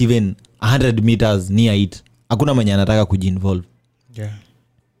 get even 100 meters near it. Hakuna mwenye anataka kuji-involve. Yeah.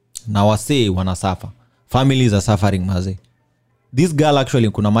 Na wase wanasafa. Families are suffering maze. This girl actually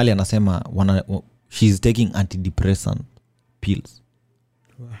kuna mali anasema she's taking antidepressant pills.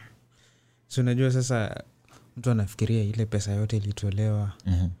 Wow. So unajua sasa mtu anafikiria ile pesa yote ilitolewa.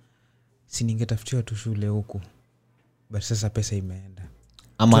 Si ningetafutiwa tu shule huku. But sasa pesa imeenda.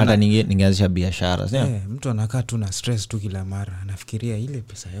 Ama hata ningeanzisha biashara, sio? Mtu anakaa tu na stress tu kila mara, anafikiria ile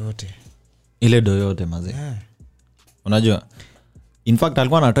pesa yote. Ile do yote maze. Unajua? In fact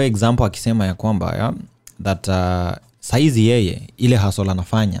alikuwa anatoa example akisema ya kwamba that saizi yeye ile hustle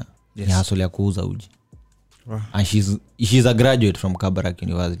anafanya ni hustle ya kuuza uji. Wow. And she's a graduate from Kabarak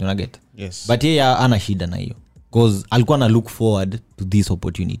University, you get? Yes. But yeye ana shida na hiyo because alikuwa na look forward to this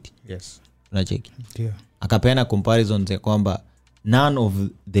opportunity. Yes. Unacheki? Ndio. Akapeana comparisons ya kwamba none of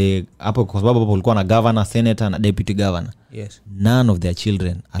the hapo, kwa sababu hapo kulikuwa na governor, senator na deputy governor. Yes. None of their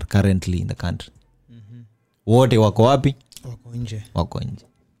children are currently in the country. Wote wako wapi? Wako nje.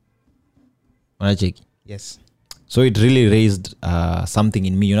 Unacheki? Yes. So it really raised something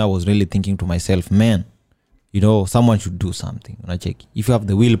in me. You know, I was really thinking to myself, man, you know, someone should do something. Unacheki? If you have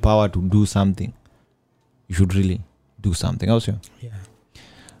the willpower to do something, you should really do something also. Yeah.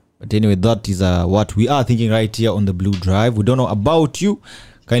 But anyway, that is what we are thinking right here on the Blue Drive. We don't know about you.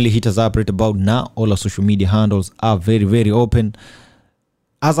 Kindly hit us up right about now. All our social media handles are very, very open.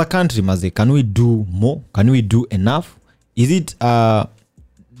 As a country, maze, can we do more? Can we do enough? Is it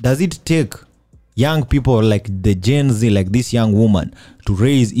does it take young people like the Gen Z, like this young woman, to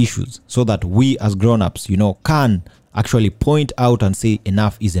raise issues so that we as grown-ups, you know, can actually point out and say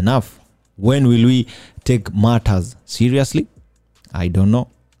enough is enough? When will we take matters seriously? I don't know.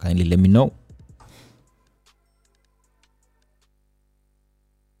 Kindly let me know.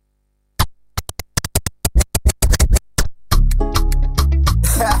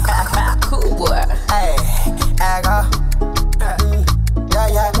 Cool boy. Hey, Aga.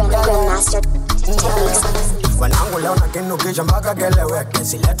 Wanangu leo na kinukisha mpaka geleweke.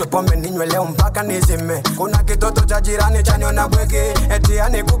 Siletu pombe ninywe leo mpaka nizime. Kuna kitoto cha jirani chaniona bwege. Eti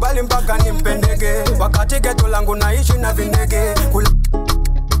anikubali mpaka nimpendege. Wakati geto langu naishi na vindege. Cool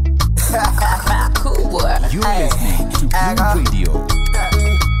boy. You're listening to Blue Radio.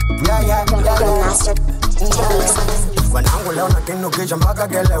 Wanangu leo na kinukisha mpaka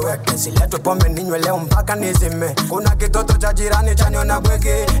geleweke. Siletu pombe ninywe leo mpaka nizime. Kuna kitoto cha jirani chaniona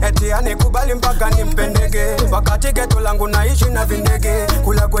bwege. Eti anikubali mpaka nimpendege. Wakati geto langu naishi na vindege.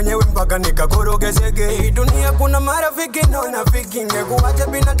 Kula kwenyewe mpaka nikakorogesege. Hii dunia kuna marafiki na unafiki. Ngekuwaje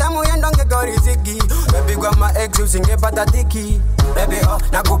binadamu yendonge kwa riziki. Baby kwa ma-ex usingepata tiki. Baby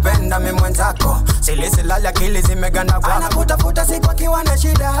nakupenda mimi mwenzako. Silisilali akili zimeganda kwako. Anakutafuta siku akiwa na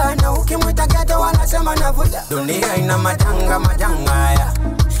shida. Na ukimwita geto wanasema navuja. Dunia ina majanga ya.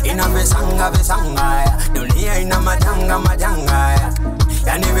 ina visanga ya. Dunia ina majanga ya.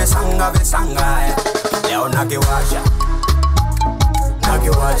 Yani visanga ya. Leo nakiwasha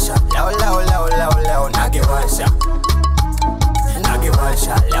leo nakiwasha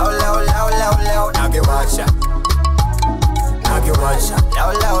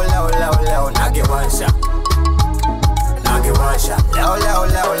leo nakiwasha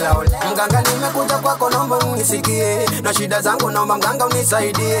Mganga nimekuja kwako naomba unisikie, na shida zangu naomba mganga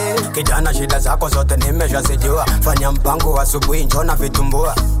unisaidie. Kijana shida zako zote nimeshazijua, fanya mpango asubuhi njoo na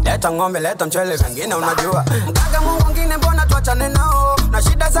vitumbua. Leta ng'ombe leta mchele vingine unajua. Mganga Mungu wengine mbona tuachane nao, na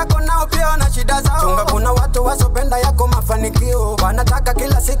shida zako nao pia na shida zao. Chunga kuna watu wasopenda yako mafanikio, wanataka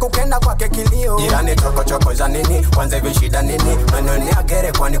kila siku kenda kwake kilio. Jirani choko za nini, kwanza hivi shida nini, maneno ya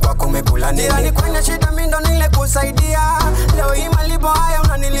gere kwani kwako umekula nini? Jirani kwenye shida mimi ndo nile kusaidia, leo hii malipo haya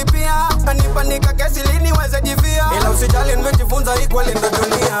unanilipia. Kanipanika kesi lini weze jivia, ila usijali nimejifunza hii kweli ndo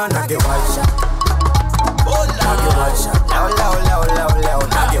dunia. Nakiwasha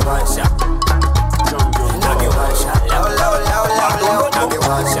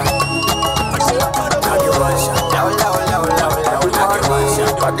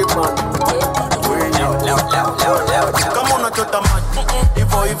leo nakiwasha kama unachota maji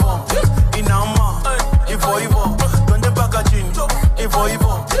hivyo hivyo inama hivyo hivyo twende mpaka chini hivyo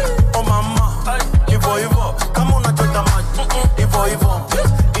hivyo oh mama hivyo hivyo kama unachota maji hivyo hivyo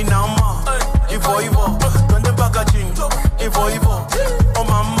inama hivyo hivyo twende mpaka chini hivyo hivyo oh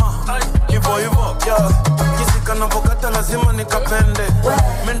mama hivyo hivyo kisika navokata lazima nikapende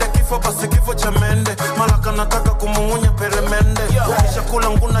mende kifo basi kifo cha mende malaka nataka kumung'unya peremende kisha kula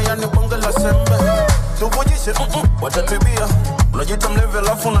nguna yani bonge la sembe tuvujishe watatwibia unajita mlevi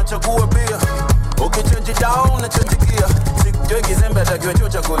alafu unachagua bia ukichange down unachanjikia sikitwe kizembe atakiwa chuo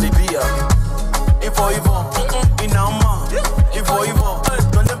cha kulipia hivyo hivyo inama hivyo hivyo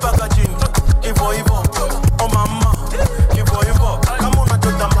twende mpaka chini hivyo hivyo oh mama hivyo hivyo kama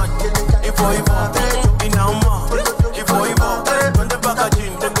unachota maji hivyo hivyo inama hivyo hivyo twende mpaka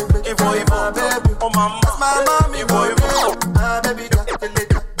chini hivyo hivyo oh mama hivyo hivyo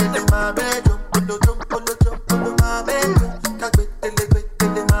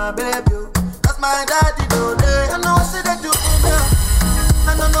baby my baby that's my daddy do they I know what they do I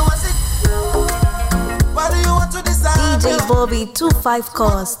don't know what it do. Why do you want to decide DJ Bobby 25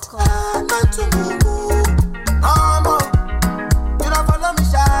 cost not to move you don't follow me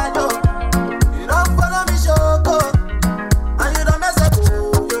shadow you don't follow me shoko and you don't mess up you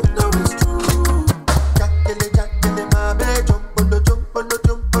know it's true Jackele my baby jump my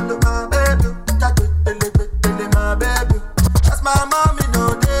baby Jackele my baby that's my mommy no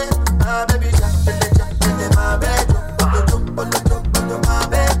day my baby Jackele my baby jump my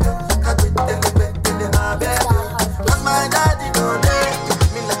baby Jackele my baby that's my daddy no day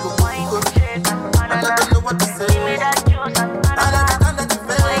me like a wine I don't know what to say I don't know that you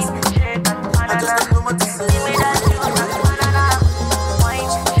face me I just don't know what to say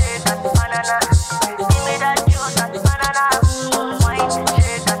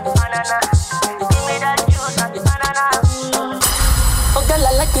Oh girl,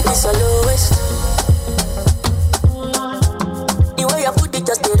 I like it, it's all always. The way you put it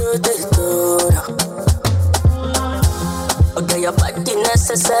just the rotate. Oh girl, your body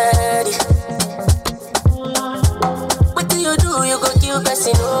necessary. What do? You go kill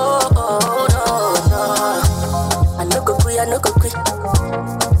person, oh no. I no go quit.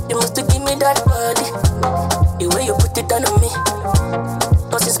 You must give me that body. The way you put it on me.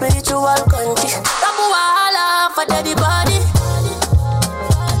 Cause it's spiritual country. Tabu wahala for daddy body.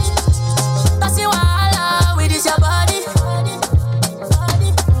 Kasi wahala with this your body.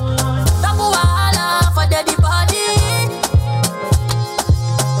 Tabu wahala for daddy body.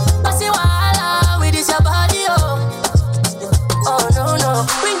 Kasi wahala with this your body, oh. Oh no.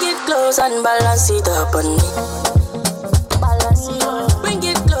 Bring it close and balance it up on me. Balance it up. Bring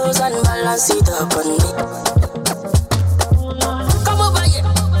it close and balance it up on me. Come over here.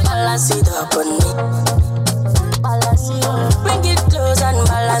 Balance it up on me. Balance it up. Bring it close and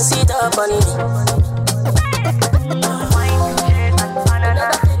balance it up on me.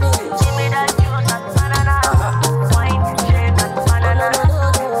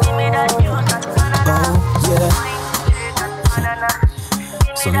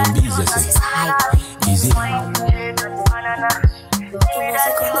 Easy.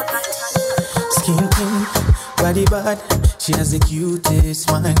 Skin pink, body bad. She has the cutest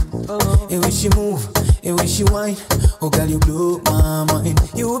smile. And when she move, and when she whine, oh girl, you blow my mind.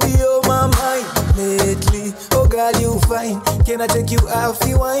 You be on my mind lately. Oh girl, you fine. Can I take you out,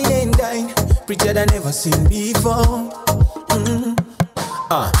 you wine and dine? Prettier than never seen before.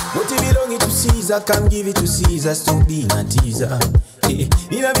 What you belong to Caesar, come give it to Caesar, stop being a teaser.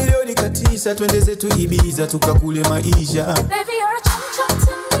 Nina milioni katisa, twendeze tu Ibiza, tukakule maisha. Baby, you're a chum chum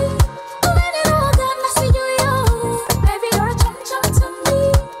to me. When it all done, I see you. Baby, you're a chum chum to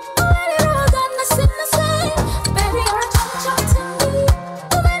me. When it all done, I see the same. Baby, you're a chum chum to me.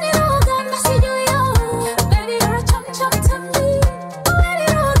 When it all done, I see you. Baby, you're a chum chum to me. When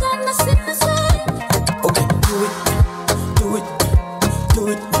it all done, I see the same. Okay, do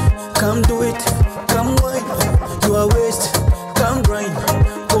it, come do it, come wine. You are waste, come grind,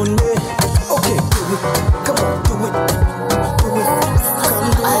 on me. Okay, do it, come on, do it, come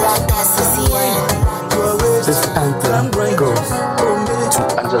do it. You are waste, this come grind, goes on me. To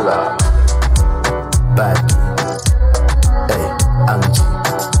Angela, Bad, hey, Angie,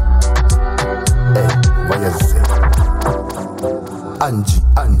 hey, what you say?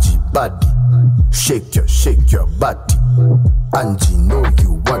 Angie, body, shake your body. Angie, know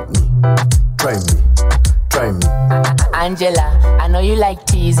you want me. Try me. Angela, I know you like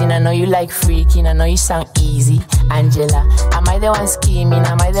teasing, I know you like freaking, I know you sound easy. Angela, am I the one scheming?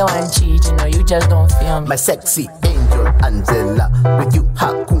 Am I the one cheating? Or you just don't feel me? My sexy angel Angela, with you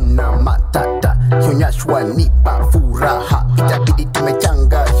hakuna matata. Hunyashwa nipa furaha, itabidi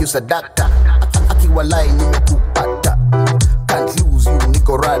tumechanga hiyo sadaka. Akiwalai nimekupata, can't lose you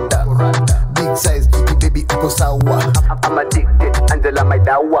niko rada. Big size GT baby uko sawa. I'm addicted, Angela my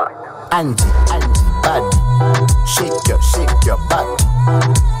dawa. Angie, body, shake your body.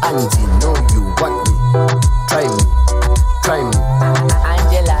 Angie, know you want me. Try me.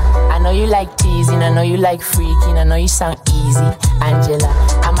 Angela, I know you like teasing, I know you like freaking, I know you sound easy. Angela,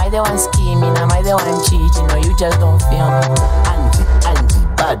 am I the one scheming? Am I the one cheating? Or you just don't feel me? Angie,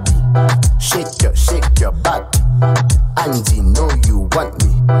 body, shake your body. Angie, know you want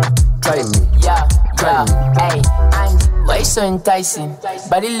me. Try me. Yeah. Hey, Angie, why you so enticing?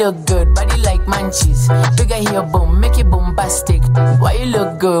 Body look good, body like munchies. Bigger here, boom, make it bombastic. Why you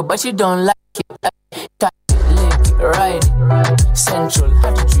look good, but you don't like it? Touch it, lick it, ride it. Central,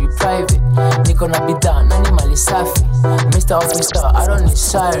 have to treat private. Niko na bidhaa, nani mali safi. Mr. Officer, I don't need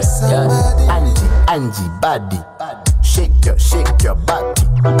sorry. Yeah. Angie, body, shake your body.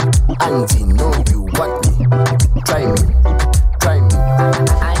 Angie, know you want me. Try me.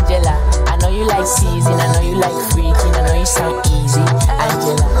 Angela, I know you like teasing, I know you like freaking, I know you sound easy.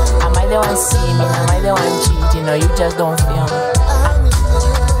 Angela, am I the one scheming? Am I the one cheating? Or you just don't feel me?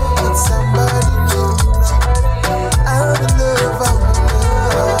 Somebody new. I'm in love.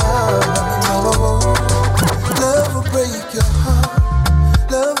 Love will break your heart.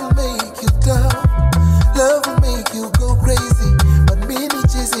 Love will make you down. Love will make you go crazy. But me ni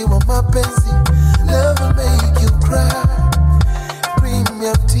cheesy wa mapenzi. Love will make you cry.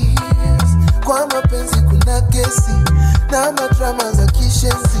 Premium tears. Kwa mapenzi kuna kesi. Na madrama za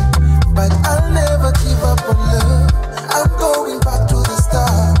kishenzi. But I'll never give up on love. I'm going back to the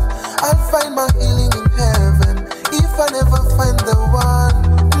start. I'll find my healing in heaven if I never find the one.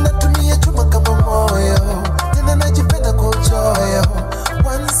 Natumia chuma kama moyo, tena najipenda kwa uchoyo.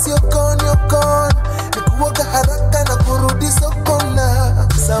 Once you're gone, nikuoga haraka na kurudi sokona.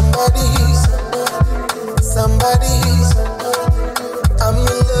 Somebody,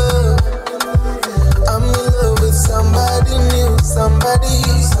 I'm in love with somebody new, somebody new.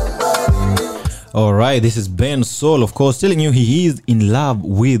 All right, this is Ben Soul, of course, telling you he is in love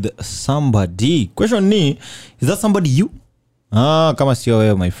with somebody. Question ni, is that somebody you? Kama sio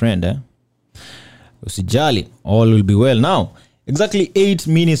wewe, my friend, usijali, all will be well. Now, exactly 8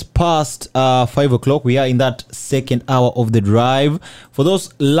 minutes past 5 o'clock, we are in that second hour of the drive. For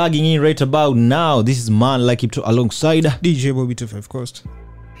those lagging in right about now, this is Man Like It alongside DJ Bobby 25 Coast.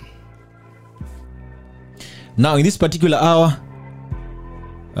 Now, in this particular hour,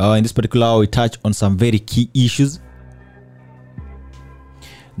 we touch on some very key issues.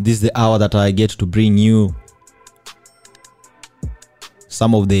 This is the hour that I get to bring you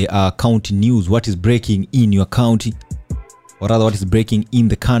some of the county news, what is breaking in your county, or rather what is breaking in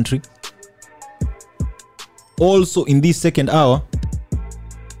the country. Also, in this second hour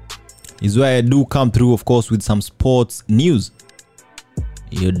is where I do come through, of course, with some sports news.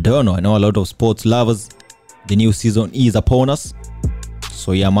 You don't know, I know a lot of sports lovers. The new season is upon us.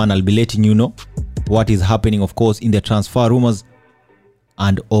 So yeah, man, I'll be letting you know what is happening, of course, in the transfer rumors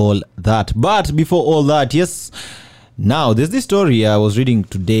and all that. But before all that, yes, now there's this story I was reading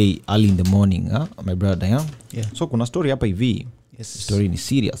today early in the morning, my brother. Yeah. So kuna story hapa hivi. Yes. Story ni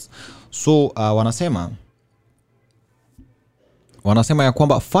serious. So wanasema ya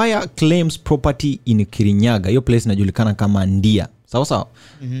kwamba fire claims property in Kirinyaga. Hiyo place inajulikana kama Ndia. Sawa.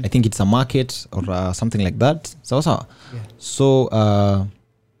 I think it's a market or something like that. Sawa. Yeah. So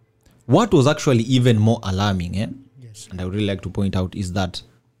what was actually even more alarming, yes, and I would really like to point out, is that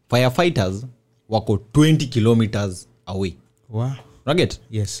firefighters wako 20 kilometers away. Wow. Right?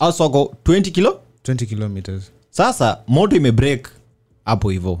 Yes. Also wako 20 kilometers. Sasa moto imebreak hapo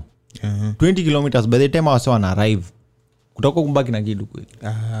hivyo. 20 kilometers, by the time wase wana arrive kutoka kumbaki na kitu kweli.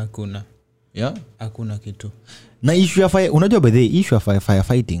 Hakuna. Yeah? Hakuna kitu. Na issue ya fire, unajua by the issue ya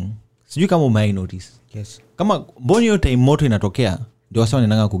firefighting, sijui kama ume notice. Yes. Kama mboni hiyo time moto inatokea, ndio wase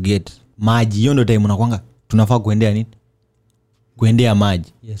wanaenda kuget maji, hiyo ndio time unakwanga tunafaa kuendea nini? Kuendea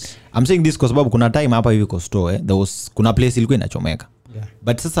maji. Yes. I'm saying this kwa sababu kuna time hapa hivi kwa store, there was kuna place ilikuwa inachomeka. Yeah.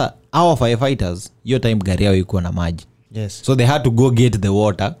 But sasa our firefighters, hiyo time gari yao ilikuwa na maji. Yes. So they had to go get the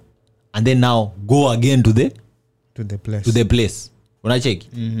water and then now go again to the place. Unacheki?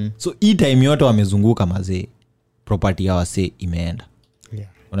 So hii time yote wamezunguka mazee, property yao say imeenda. Yeah.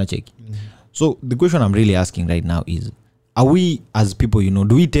 Unacheki? So the question I'm really asking right now is, are we as people,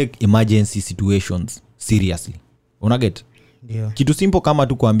 do we take emergency situations seriously? Unaget? Yeah. Kitu simple kama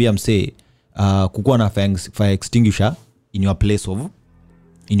tu kuambia msee kukuwa na fire extinguisher in your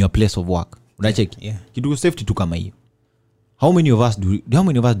place of work. Unacheki? Yeah. Kitu safety tu kama hiyo. How many of us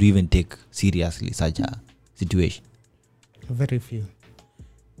do even take seriously such a situation? Very few.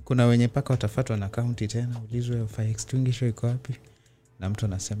 Kuna wenye paka watafuatwa na county tena, ulizwe fire extinguisher iko wapi? Na mtu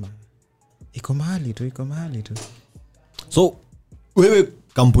anasema iko mahali tu. So wewe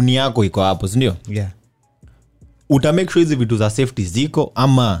kampuni yako iko hapo, si ndio? Yeah. Uta make sure hizi vitu za safety ziko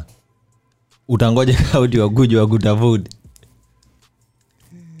ama utangoja kauti wa kutafuta?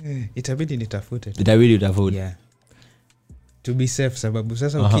 Itabidi nitafute. Yeah. To be safe, sababu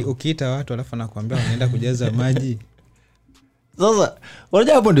sasa ukiita watu alafu nakwambia wanaenda kujaza maji. Sasa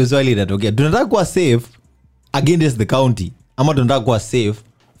unajua hapo ndio swali linatokea. Tunataka kuwa safe against the county ama tunataka kuwa safe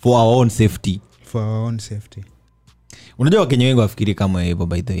for our own safety? Unajua Wakenya wengi wafikiri kama hivyo,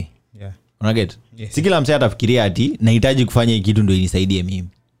 by the way. Yeah. Unaget? Yes. Si kila msee atafikiria ati nahitaji kufanya hiki kitu ndio inisaidie mimi.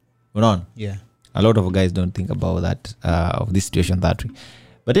 Unaona? Yeah. A lot of guys don't think about that of this situation that way.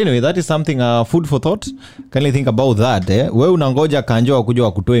 But anyway, that is something food for thought. Can you think about that? Wewe unangoja kanjo wakuja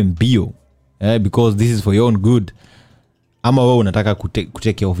wakutoe mbio because this is for your own good, ama wewe unataka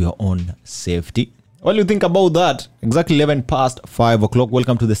kutake care of your own safety? What do you think about that? Exactly 5:11.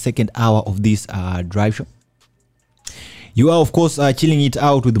 Welcome to the second hour of this drive show. You are of course chilling it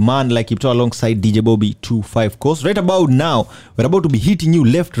out with man like Kipto alongside DJ Bobby 25 course. Right about now, we're about to be hitting you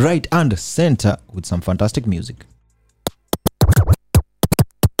left, right and center with some fantastic music.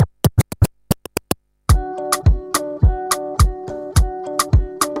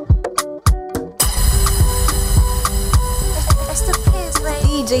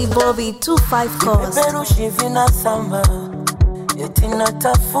 DJ Bobby 25 course. Peperushi vinasamba eti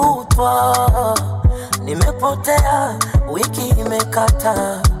natafutwa, nimepotea wiki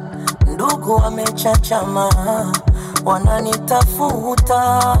imekata, ndugu wamechachama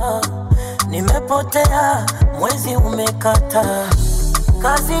wananitafuta, nimepotea mwezi umekata,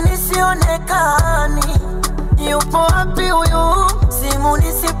 kazi nisionekani, yupo wapi huyu, simu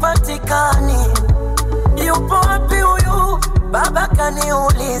nisipatikani, yupo wapi huyu, baba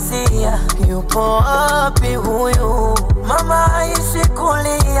kaniulizia, yupo wapi huyu, mama haishi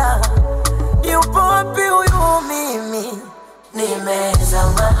kulia, yupo wapi huyu, mimi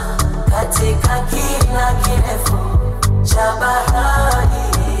nimezama katika kina kirefu cha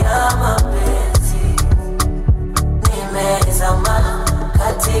bahari ya mapenzi, nimezama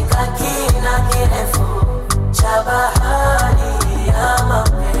katika kina kirefu cha bahari ya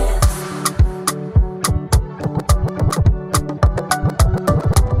mapenzi.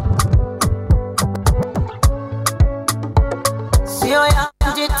 Sio ya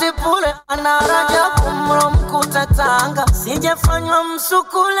jitipule anaraja kumro mkutatanga, sijafanywa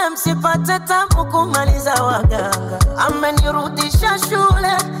msukule msipate tabu kumaliza waganga, amenirudisha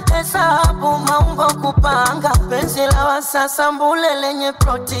shule hesabu maumbo kupanga, penzi la wasasa mbule lenye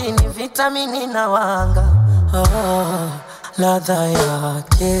protini vitamini na wanga, ladha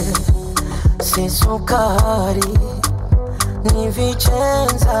yake si sukari, ni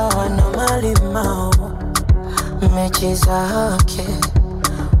vichenza na malimao, mechi zake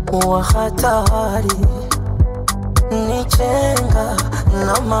wa hatari, ni chenga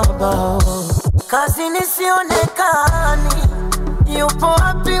na mabao, kazi nisionekani, yupo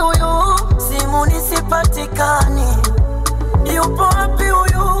wapi huyu, simu nisipatikani, yupo wapi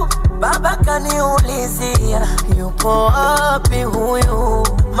huyu, baba kaniulizia, yupo wapi huyu,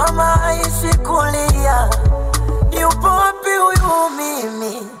 mama haishi kulia, yupo wapi huyu,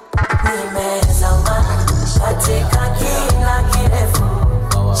 mimi nimezama katika kina kirefu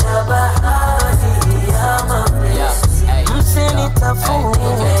cha bahari ya mapenzi,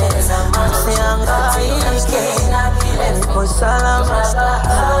 msinitafute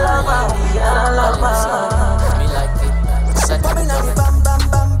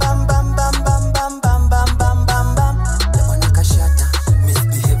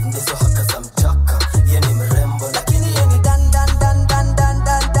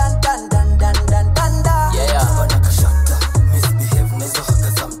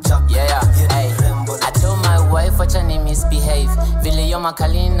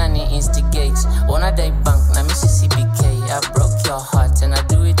Makalina ni instigate. Wanna die bank na Mississippi K. I broke your heart and I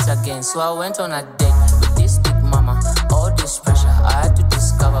do it again. So I went on a date with this big mama. All this pressure I had to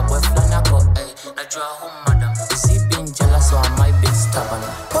discover. Boy flana go hey. Najua home madam. Is he being jealous or am I being stubborn?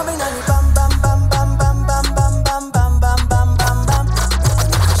 Coming on bam bam bam bam bam bam bam bam bam bam bam bam bam.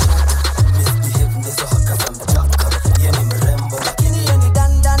 Misbehave ndizo haka za mchaka. Yeye ni mrembo lakini yeye ni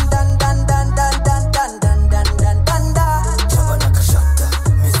dan dan dan dan dan dan dan dan dan dan dan dan da. Chapa na kashata.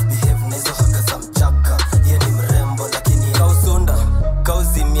 Misbehave ndizo haka za mchaka. Yeye ni mrembo lakini kausunda.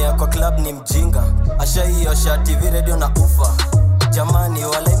 Kauzimia kwa club ni mjinga. Asha hiyo shati video na ufa. Jamani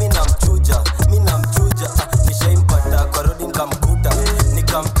wale mimi namchuja. Nishaimpata kwa road nikamkuta.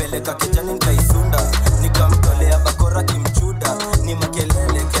 Nikampeleka kijani nikaisunda. Nikamtolea bakora kimchuda. Ni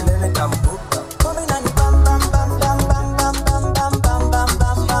makelele kelele kambuka.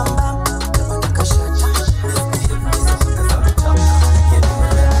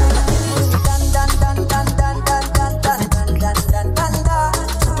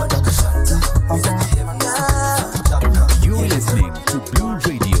 You're listening to Blue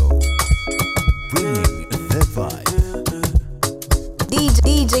Radio, bringing the vibe.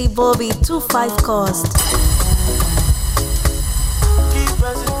 DJ Bobby 25 Cost.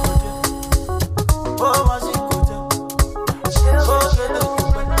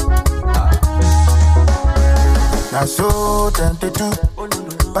 Now so tempted to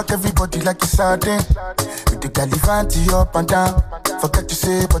back everybody like it's sardine. With the galivanti up and down. Forget to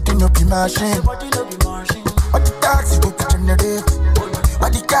say, but you no be machine. But the taxi go to generate.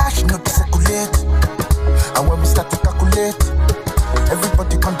 But the cash no be circulate. And when we start to calculate,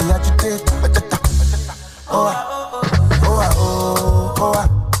 everybody come to agitate. Oh, oh, oh, oh,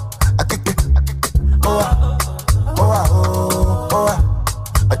 I kick it. Oh, oh, oh,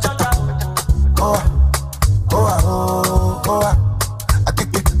 oh, oh, I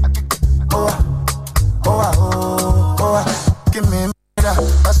kick it. Give me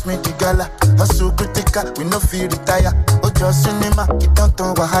pass me the gala. Hustle critical, we no feel retire. Ojo cinema, it don't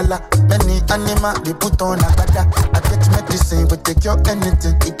turn wahala. Many animal, they put on a bada. I get medicine, but they cure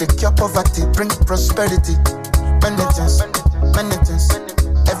anything. It take cure poverty, bring prosperity. Penitence.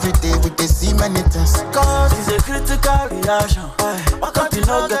 Every day we they see many things. Cause it's a critical reaction. Why can't you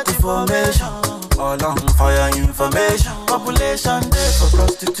not get information? All on fire information. Population there for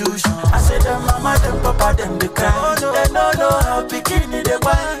prostitution. I say them mama, them papa, them they cry. They don't know how bikini they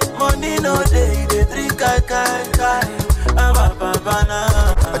buy. Money no day, they drink kai.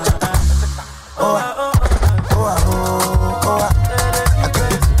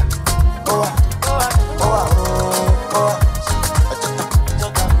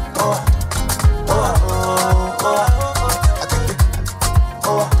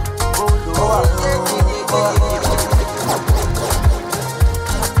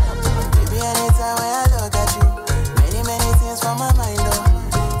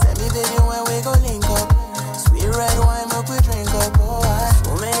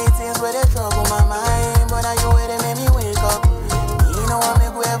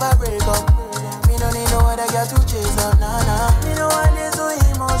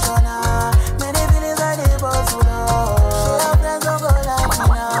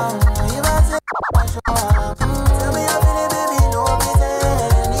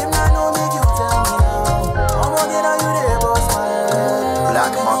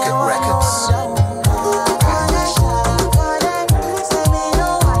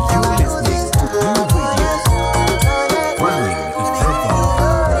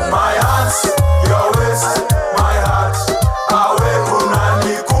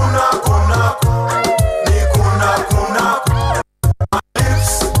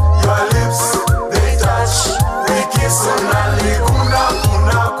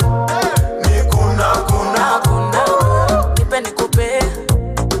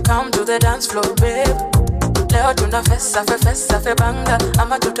 Fessa fe banga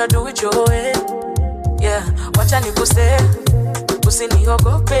ama tutadu ijoe. Yeah, wacha nikuse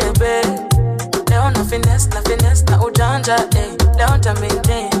usiniogope baby. Leo na finesse na ujanja leo nta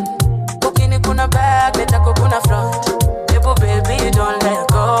maintain. Ukini kuna back nitako kuna front. Ebu baby don't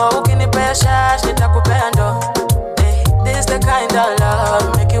let go. Ukini pea shash nitakupea ndo. This the kind of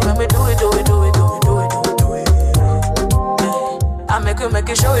love make you when we do it. I make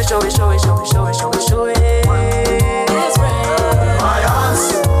you show it. It's rain. My hands,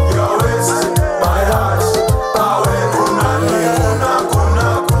 your waist, my heart. Awe kuna.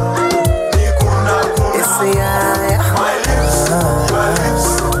 My lips, your lips,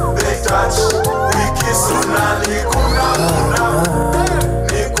 they touch. We kiss kuna.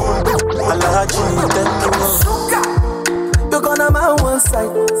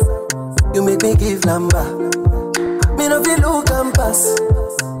 baby give number. Me no feel look and pass.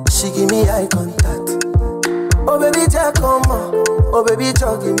 She give me eye contact. Oh baby, take come on. Oh baby,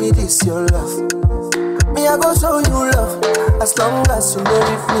 just give me this your love. Me I go show you love as long as you live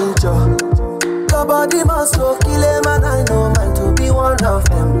with me, Joe. Your body must go kill a man. I know mine to be one of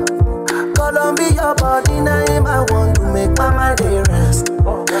them. Columbia, your body name. I want to make my mind rest.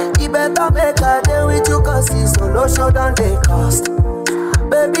 You better make a day with you, cause it's solo show than they cost.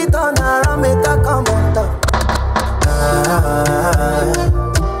 Baby, turn around, make a come on top.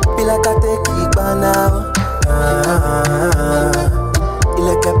 Be like I take it by now. You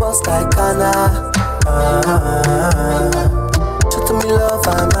like a boss like Kana. Show to me love,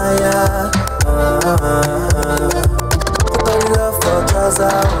 I'm Maya. Put on love for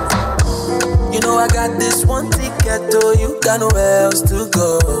trousers. You know I got this one ticket to you, got nowhere else to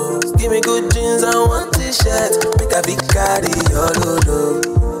go. Give me good jeans and one t-shirt, make a big carry your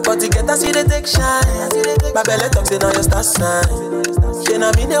load. But to get us, see they take shine. My belly talks, say now you start sign. She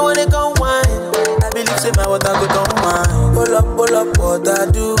not mean they wanna go wine. I believe say my water go down mine. Pull up, what I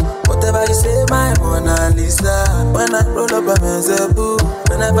do. Whatever you say, my Mona Lisa. When I roll up, I'm a boo.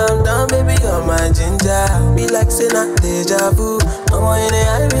 Whenever I'm down, baby, you're my ginger. Be like say not deja vu. I'm on in the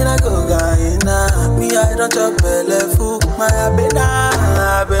eye, when I go Guyana. Me, I don't chop belly food. My abena.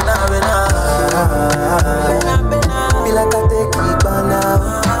 Be like I take it by now.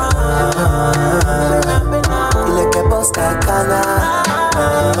 You like a boss like Kana.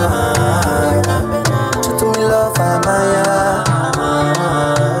 Show to me love, I'm Maya.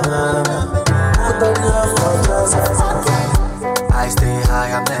 Put on love for trousers. I stay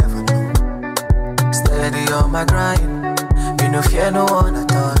high, I'm never low. Steady on my grind. You no fear no one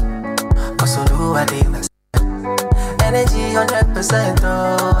at all. Cause I do I think that's energy 100%,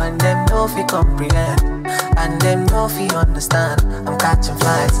 oh. And them no fi comprehend. And them no fi understand. I'm catching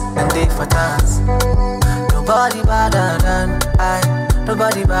flights and they for dance. Nobody better than I.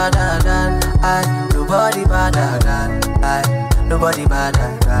 Nobody better than I. Nobody better than I. Nobody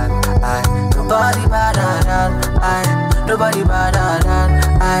better than I. Nobody better than I. Nobody better than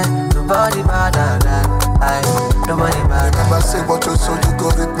I. Nobody better than I. Nobody better. Never say what you so you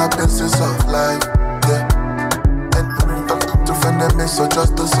got it, not this is of life. Yeah. And to find them so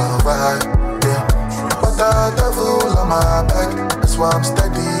just to survive. Yeah. But the devil on my back, that's why I'm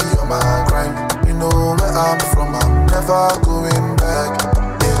steady on my grind. You know where I'm from, I'm never going back.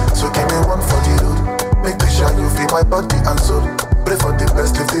 Yeah. So give me one for the road. Make sure you feel my body and soul. Pray for the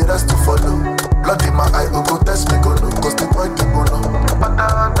best, leave the rest to follow. Blood in my eye, go test me, go no, cause the boy they go no. But the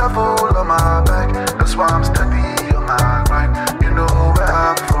devil on my back, that's why I'm steady on my grind. You know where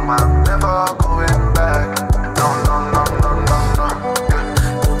I'm from, I'm never going back. No.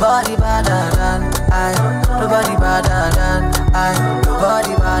 Nobody better than I. Nobody better than I.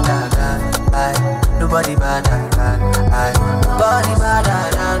 Nobody better than I. Nobody better than I. Nobody better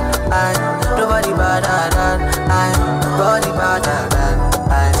than I. Nobody better than I. Nobody better than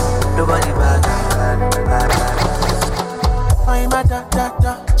I. Nobody better than I. I'm a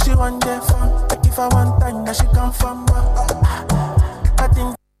da. She want the fun. Like if I want time, that she come from back. I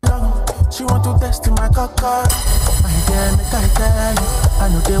think long. She want to test in my cocker. My girl, make I tell you. I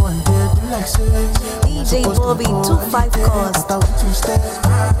know they want to do like say. DJ Bobby 25 cost. I want to stay.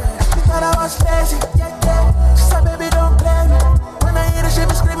 She thought I was lazy. She said, baby, don't play me. When I hear the she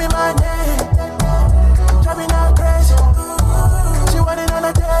be screaming my name. Driving her crazy. She wanted on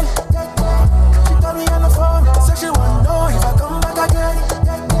a day. She called me on the phone. Said she wanna know if I come back again.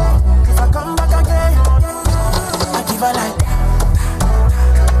 If I come back again, I give her like.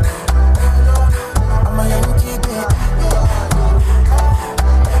 I'm a Yankee bitch.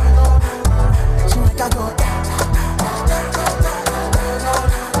 She make her go.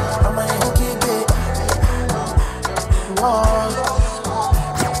 I'm a Yankee bitch. Whoa.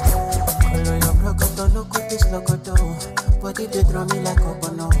 Color your brocoto, look at this locoto. Body they draw me like a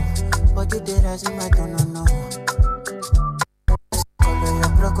bono. Body they rise in my tono. Color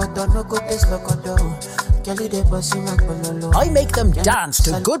your brocoto, look at this locoto. Kelly they bossy my cololo. I make them dance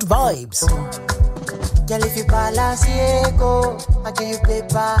to good vibes. Girl, if you balance go, I give you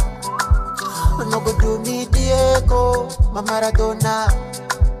paper. No go do me Diego, my Maradona.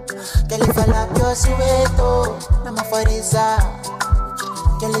 Girl, if I lap your sueto, I'm a Fariza.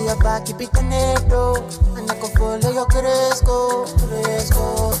 Girl, your back keep it tornado, and I can follow your Cresco.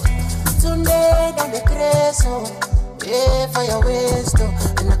 Tunde down the Cresco, pay for your waist,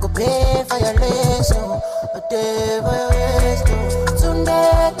 and I go pay for your lace, a day for your waist. Tunde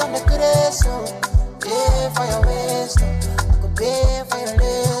down the Cresco, pay for your waist, I go pay for your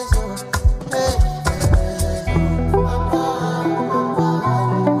lace.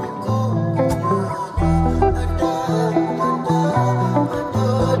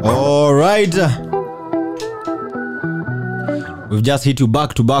 right. We've just hit you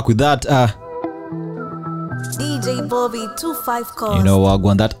back to back with that. DJ Bobby 25 Cost. You know,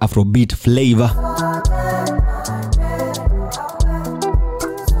 Wagwan, that Afrobeat flavor.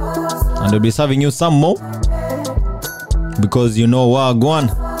 And we'll be serving you some more. Because you know, Wagwan,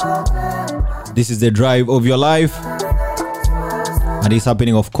 this is the drive of your life. And it's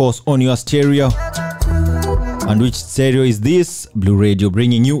happening, of course, on your stereo. And which stereo is this? Blue Radio,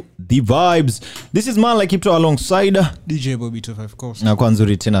 bringing you the vibes. This is Man Like Kipto alongside DJ Bobby 25 Cost. Na kwa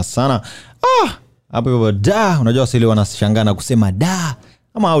nzuri tena sana. Hapo hivyo da, unajua wasili wanashangana na kusema da.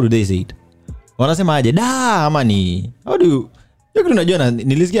 Ama how do they say it? Wanasema aje da ama ni how do you kitu unajua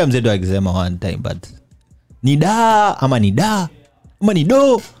nilisikia mzee ndo akisema one time but ni da ama ni da ama ni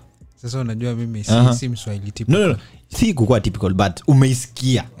do. Sasa unajua mimi si Mswahili typical. No. Si kukua typical but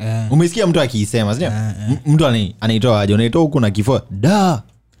umeisikia. Umeisikia mtu akiisema, sio? Mtu anaitoa aje? Unaitoa huko na kifua da.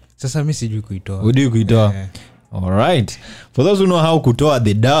 Sasa mimi sijui kuitoa. Hujui kuitoa. All right. For those who know how kutoa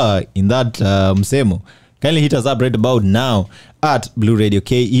the da in that msemo, kindly hit us up right about now at Blue Radio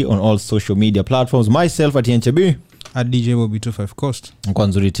KE on all social media platforms. Myself at Yenchebi at DJ Bobby 25 Cost. Kwa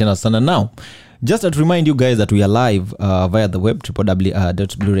nzuri tena sana now. Just to remind you guys that we are live via the web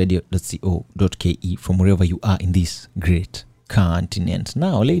www.blueradio.co.ke from wherever you are in this great continent.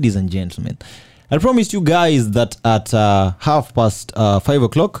 Now, ladies and gentlemen, I promised you guys that at 5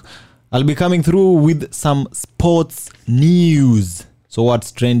 o'clock, I'll be coming through with some sports news. So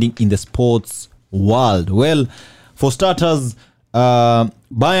what's trending in the sports world? Well, for starters,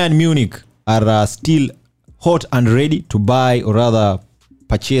 Bayern Munich are still hot and ready to buy or rather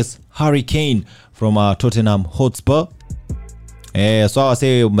purchase Harry Kane from Tottenham Hotspur. So I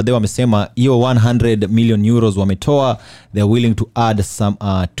say they wamesema hiyo 100 million euros wametoa. They're willing to add some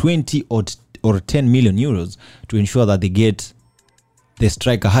 20 or 10 million euros to ensure that they get the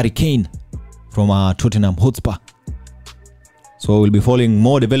striker Harry Kane from Tottenham Hotspur. So we'll be following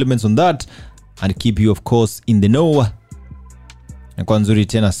more developments on that and keep you of course in the know. Na kwa nzuri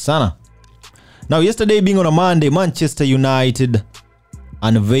tena sana. Now yesterday being on a Monday, Manchester United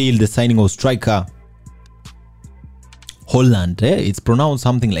unveiled the signing of striker Allande. It's pronounced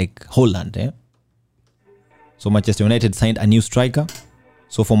something like Holland. So Manchester United signed a new striker.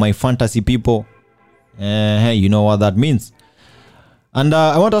 So for my fantasy people, you know what that means. And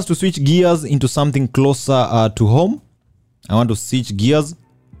I want us to switch gears into something closer to home. I want to switch gears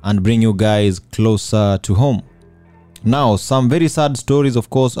and bring you guys closer to home. Now, some very sad stories, of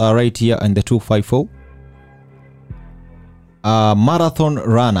course, are right here in the 254. Marathon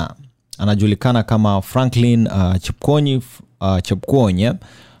runner anajulikana kama Franklin Chepkwony.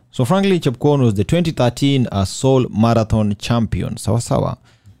 So Franklin Chepkwony was the 2013 Seoul Marathon champion. Sawa.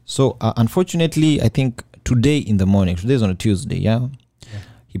 So unfortunately, I think today in the morning, today is on a Tuesday,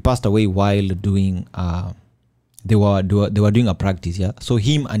 he passed away while doing they were doing a practice, so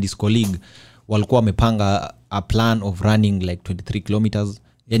him and his colleague walikuwa wamepanga a plan of running like 23 kilometers,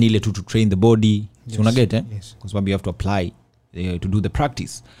 yani ile to train the body. Yes. So unaget because you have to apply to do the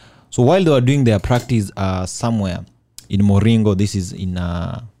practice. So while they were doing their practice somewhere in Moringo, this is in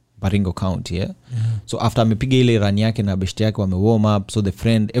Baringo County, so after amepiga ile run yake na best yake wame warm up, so the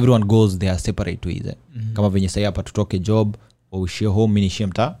friend, everyone goes their separate ways. Kama venye sasa hapa tutoke job or ushie home, minishie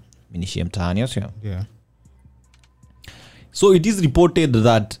mtaani, yeah. So it is reported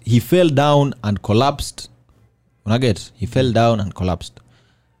that he fell down and collapsed. He fell down and collapsed.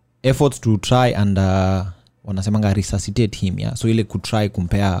 Efforts to try and wanasemanga resuscitate him, so ile could try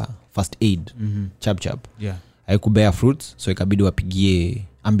compare first aid, chap. Haikubea fruits, so ikabidi wapigie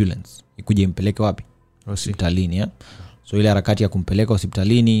ambulance ikuje impeleke wapi? Hospitalini, So ile harakati ya kumpeleka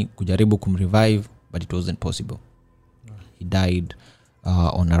hospitalini kujaribu kumrevive, but it wasn't possible. He died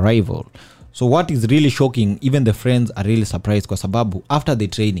on arrival. So what is really shocking, even the friends are really surprised kwa sababu after the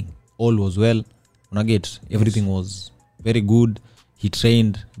training all was well. Everything was very good. He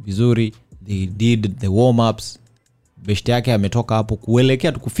trained vizuri, they did the warm ups. Beshte yake ametoka hapo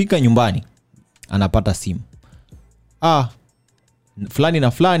kuelekea tukufika nyumbani anapata simu. Fulani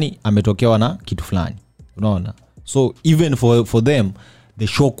na fulani ametokewa na kitu fulani. Unaona? So even for them the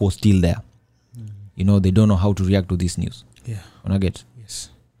shock was still there. They don't know how to react to this news. Yes.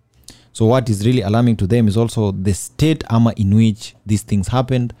 So what is really alarming to them is also the state in which these things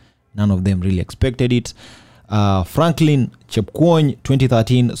happened. None of them really expected it. Franklin Chepkwony,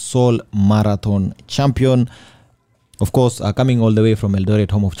 2013 Seoul Marathon champion. Of course, coming all the way from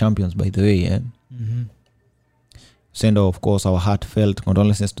Eldoret, home of champions, by the way. Send, of course, our heartfelt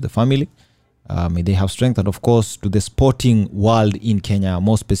condolences to the family. May they have strength. And, of course, to the sporting world in Kenya,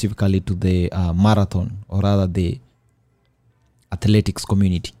 more specifically to the marathon, or rather the athletics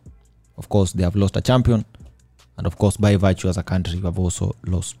community of course, they have lost a champion. And of course, by virtue as a country, we have also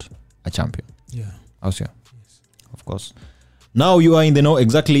lost a champion. Yeah. Yes. Of course. Now you are in the know,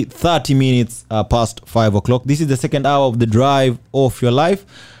 exactly 30 minutes past 5 o'clock. This is the second hour of the drive of your life.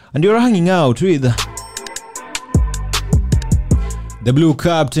 And you're hanging out with the Blue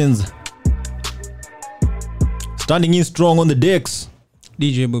Captains. Standing in strong on the decks.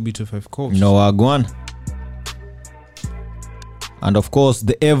 DJ Bobby 25 Corps. Noah Guan. And of course,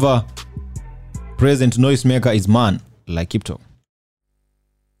 the ever present noisemaker is man like Kipto.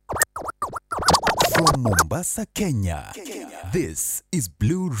 From Mombasa, Kenya, this is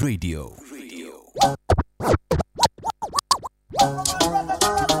Blue Radio.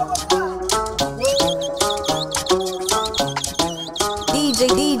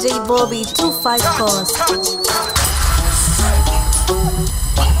 DJ Bobby 25 Corps.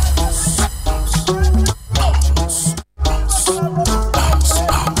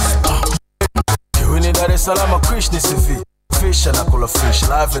 Salama Krishna Sifi. Fish and I call a fish,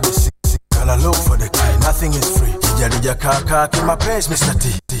 live in the sea. Gotta look for the key, nothing is free. Jarija kaka kima page Mr.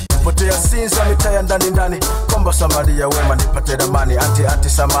 T. Potea sinza mitaya ndani Kombo samadi ya wema nipate damani Anti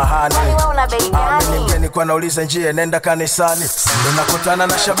samahani Amini mgeni kwa nauliza njie nenda kanisani Ndo nakutana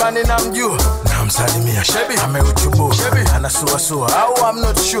na Shabani na mjua Na msalimia Shebi ameuchubu Shebi anasuasua au I'm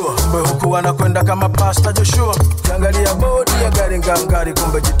not sure Mbe huku wanakwenda kama Pastor Joshua Kiangalia bodi ya gari ngangari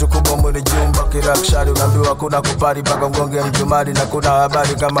Kumbe jitu kubwa mwini jumba kirakshari Unaambiwa kuna kupari paka mgonge mjumari Na kuna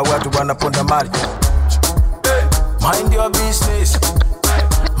habari kama watu wanaponda mali Mind your business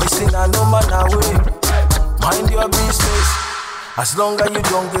Missing a no man away. Mind your business. As long as you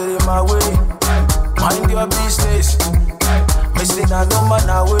don't get in my way. Mind your business. Missing a no man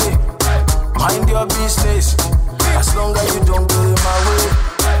away. Mind your business. As long as you don't get in my way.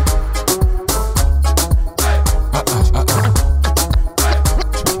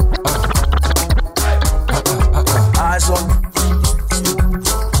 Eyes on me.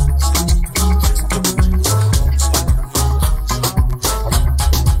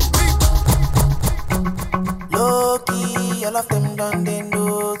 All of them done they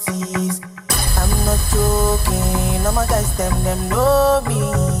notice. I'm not joking. All my guys them know me.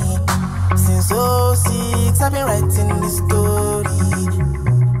 Since 06 I've been writing this story.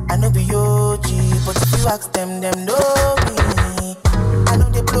 I know be OG, but if you ask them know me. I know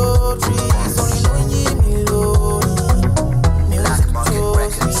they blow trees, only know me lonely. Music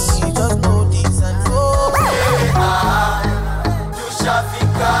chose me, just know this and know me.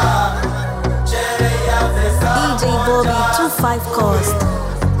 DJ Bobby 25 Corps.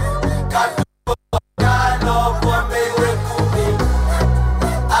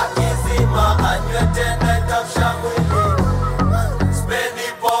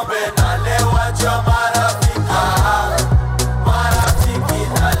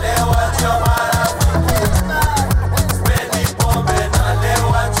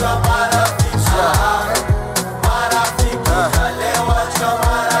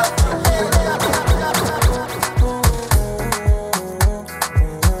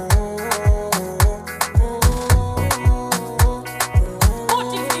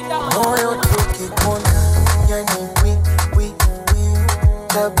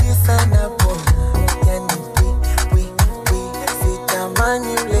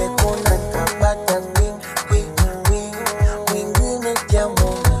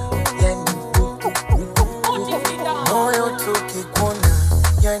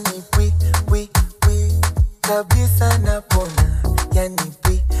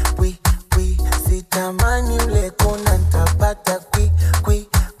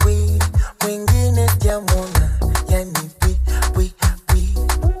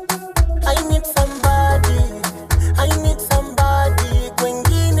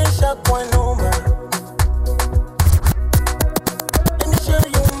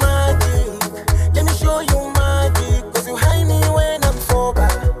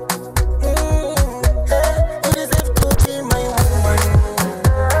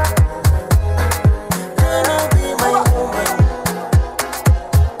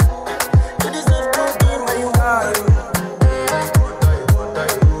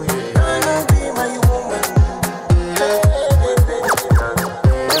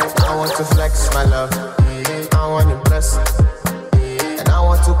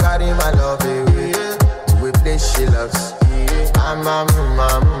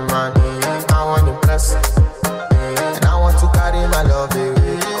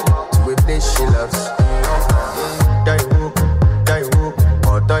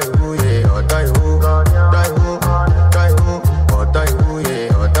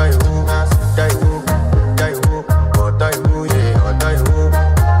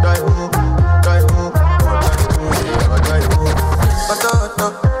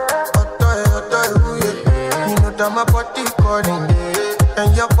 You know that my body calling,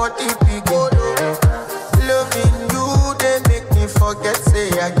 and your body big. Loving you, they make me forget, say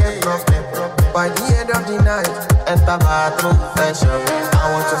I get problem. By the end of the night, enter bathroom, fresh up.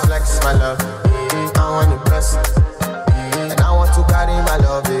 I want to flex my love, I want to impress, and I want to carry my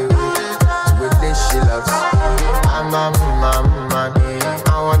love with this she loves. I'm a man,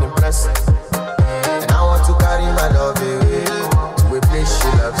 I want to impress, and I want to carry my love with this she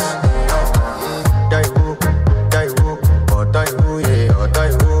loves. Die who, oh die who, yeah, oh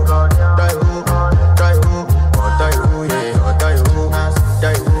die who, die who, oh die who, yeah, oh die who,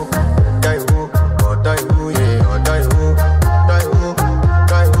 die who, oh die who, yeah, oh die who, oh die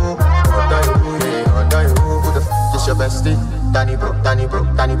who, yeah, oh die who. Who the f*** is your bestie? Danny bro,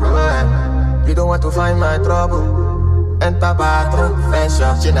 eh? You don't want to find my trouble. Enter bathroom, fresh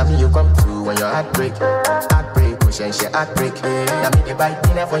up. She me you come through when your heartbreak, push and she heartbreak. Now me the bite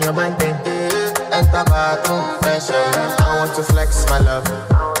dinner for your mind, then. Enter bathroom, fresh up. I want to flex my love,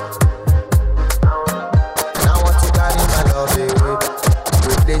 and I want to carry my love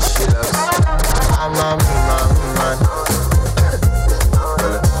with this she loves. I'm a man.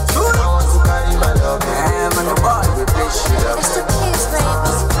 I want to carry my love with this she loves. It's the kids,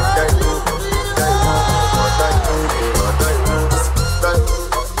 baby.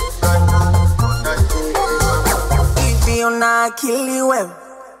 Hivi una akili wewe,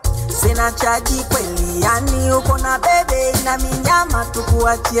 sina chaji kweli, yani uko na bebe na minyama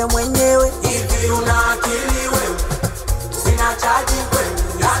tukuachie mwenyewe. Hivi una akili wewe, sina chaji kweli,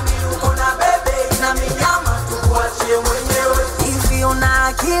 yani uko na bebe na minyama tukuachie mwenyewe. Hivi una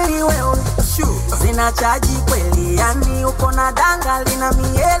akili wewe, sina chaji kweli, yani uko na danga lina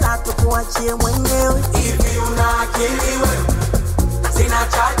miela tukuachie mwenyewe. Hivi una akili wewe, sina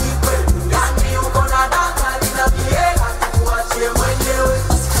chaji kweli, yani uko na danga lina miela tukuachie mwenyewe.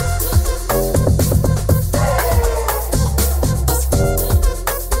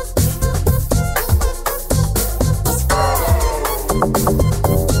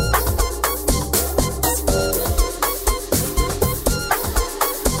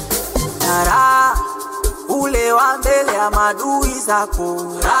 Ule wa mbele ya madui zako,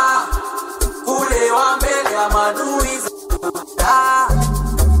 ule wa mbele ya madui zako,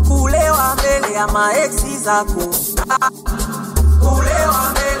 ule wa mbele ya maeksi zako, ule wa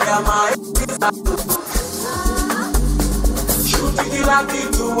mbele ya maeksi zako. Shuti kila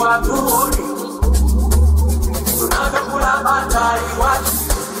kitu watuoni, tunakula batari watu,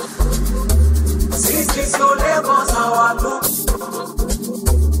 sisi sio lebo za watu.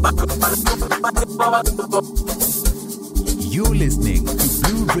 You're listening to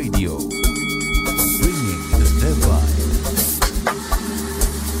Blue Radio, bringing the vibe.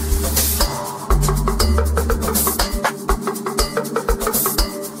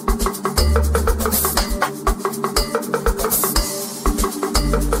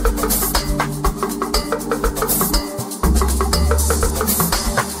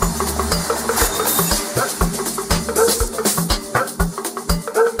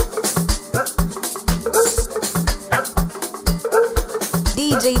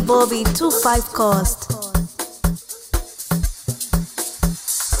 DJ Bobby 25 Cost.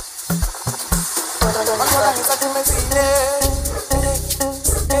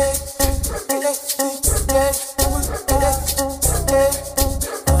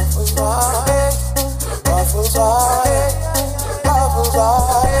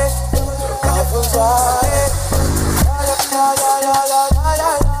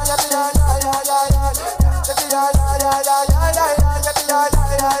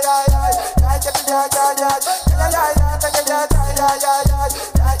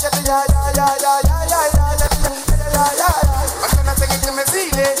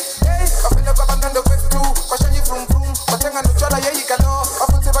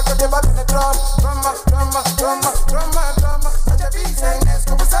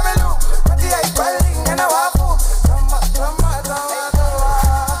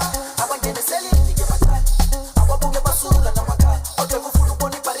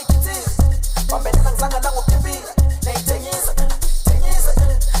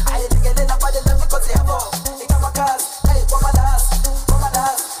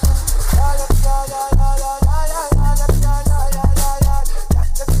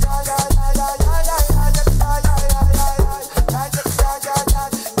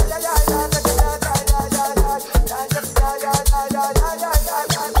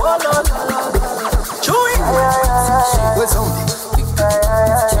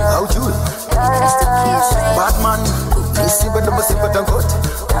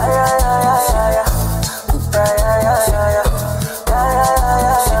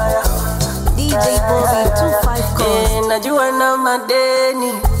 Najua na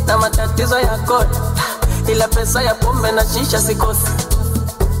madeni na matatizo ya kodi, ila pesa ya pombe na shisha sikosi.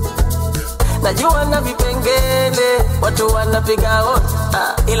 Najua na vipengele watu wanapiga hodi,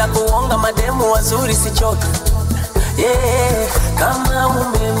 ila kuonga mademu wazuri sichoki. Yeah, kama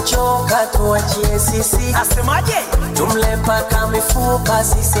umemchoka tuachie sisi. Asemaje? Tumle paka mifupa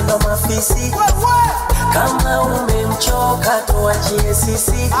sisi ndo mafisi. Kama umemchoka tuachie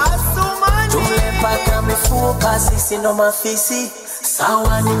sisi. Tumle paka mifupa sisi ndo mafisi.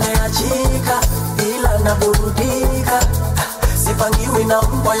 Sawa nimeachika ila naburudika. Sipangiwi na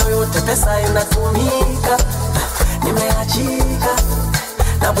mbwa yoyote, pesa inatumika. Nimeachika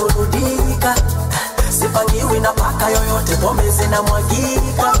naburudika. Sipangiwi na paka yoyote, pombe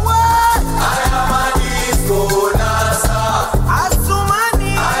zinamwagika. Haya madisco dansa.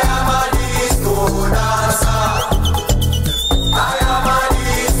 Asumani. Haya madisco dansa. Haya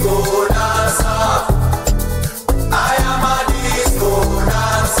madisco dansa. Haya madisco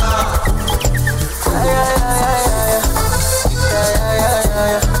dansa.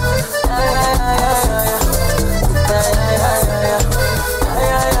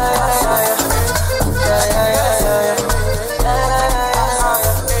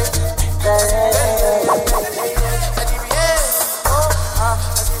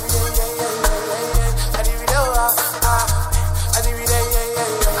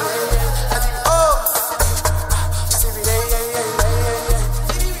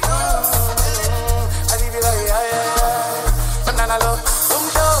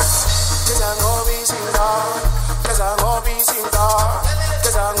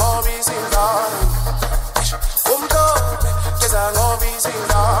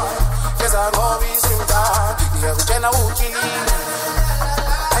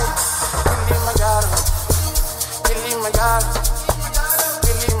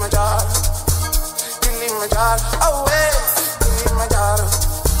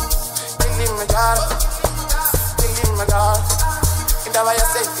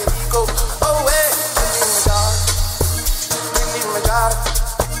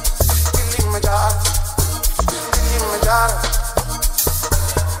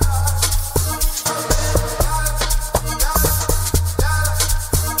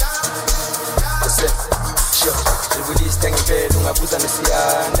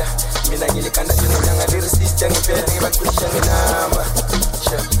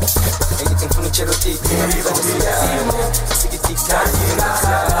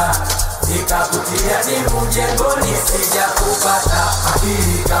 Nikakutia timu jengoni sija kupata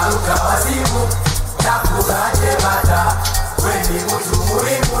akili karuka wazimu nakuraje bata wewe mtu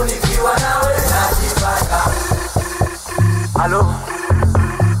muhimu nikiwa nawe najipata. Halo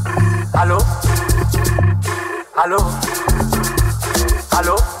halo halo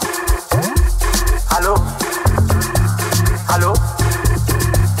halo halo halo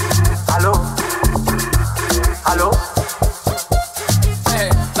halo halo.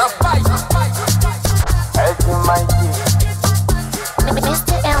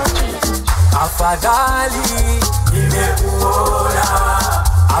 Afadhali nimekuona,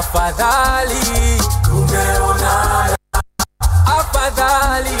 afadhali tumeonana,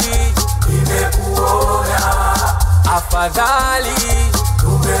 afadhali nimekuona, afadhali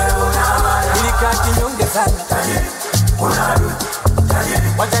tumeonana. Nilikaa kinyonge sana, unarudi,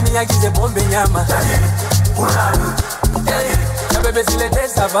 wacha niagize bombe nyama, unarudi, na bebe zilete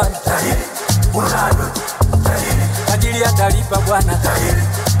savana, unarudi, tajiri atalipa bwana.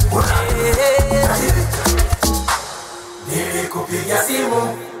 Nilikupigia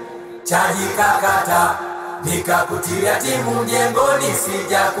simu chaji kakata, nikakutia timu mjengoni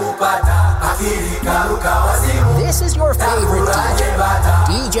sija kupata akili karuka wazimu. This is your favorite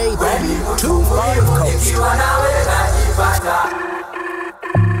DJ Bobby 25 Coast. Nikiwa nawe najipata.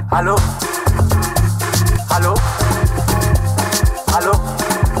 Halo halo halo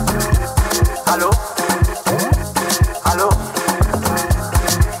halo halo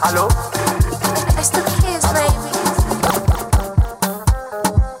halo. It's the kids, baby.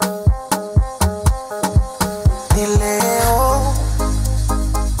 Ni leo,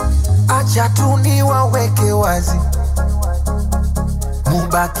 acha tu niwaweke wazi,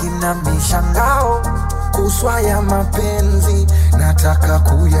 mubaki na mishangao kuswa ya mapenzi, nataka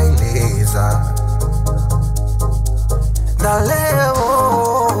kuyaeleza. Na leo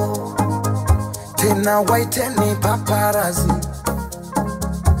tena waiteni paparazi,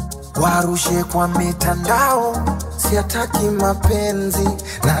 warushe kwa mitandao, siataki mapenzi,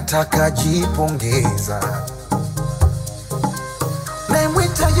 nataka jipongeza.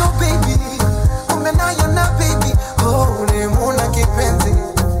 Naimwita yo baby, umenayo na baby, oh ulimuna kipenzi,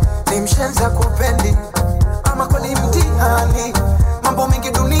 ni mshenza kupendi, ama kweli mtihani. Mambo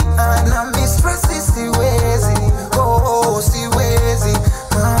mengi dunia na mistress siwezi. Oh, siwezi.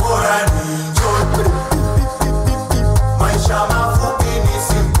 Bora ni enjoy. Maisha mafupi ni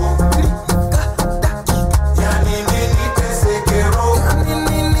simple. Yani nini tesekero.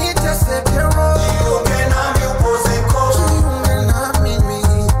 Jiunge nami upozeko.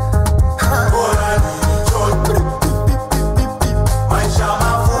 Bora ni enjoy. Maisha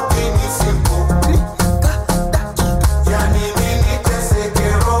mafupi ni simple. Yani nini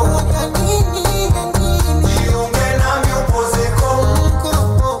tesekero. Jiunge nami upozeko.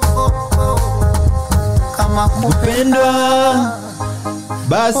 Kama kupendwa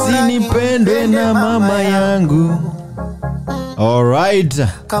basi nipendwe na mama yangu. Alright,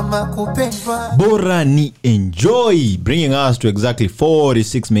 kama kupendwa bora ni enjoy, bringing us to exactly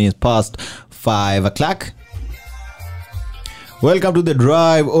 46 minutes past 5 o'clock. Welcome to the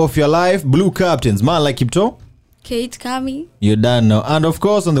drive of your life. Blue Captains, man like Kipto, Kate Kami. you're done now, and of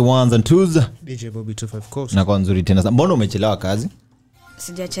course on the ones and twos DJ Bobby 25 course. na kwa nzuri tena. Mbona umechelewa kazi?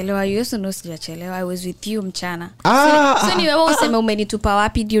 Sijachelewa, you also know sijachelewa. I was with you mchana. Ah, So ni wewe useme umenitupa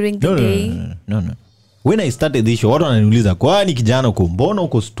wapi during the day? No. When I started this show, watu wananiuliza kwani kijana uko mbona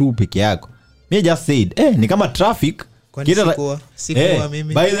uko stu peke yako? Me just said, ni kama traffic. Kwani sikuwa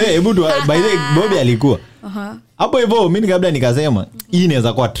mimi. By the way, Bobby alikuwa. Hapo hivyo mimi kabla nikasema hii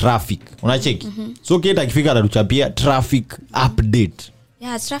inaweza kuwa traffic. Unacheki? So Kate akifika atatuchapia traffic update.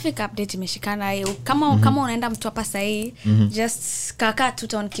 Yeah, traffic update imeshikana. Kama unaenda mtu hapa sahi, just kaka tu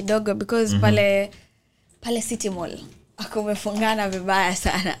town kidogo because pale City Mall akumefungana vibaya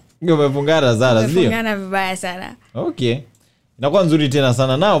sana. Umefungana sana, sio? Umefungana vibaya sana. Okay. Inakuwa nzuri tena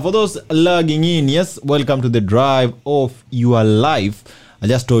sana. Now, for those logging in, yes, welcome to the drive of your life. I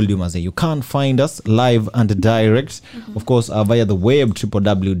just told you, Maze, you can't find us live and direct, of course, via the web,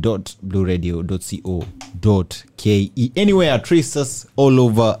 www.blueradio.co.ke. Anywhere, trace us all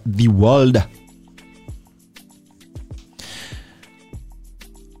over the world.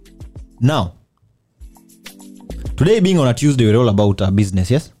 Now, today being on a Tuesday, we're all about our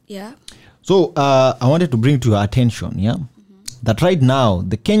business, yes? Yeah. So, I wanted to bring to your attention, yeah, that right now,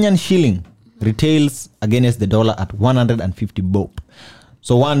 the Kenyan shilling retails against the dollar at 150 bob.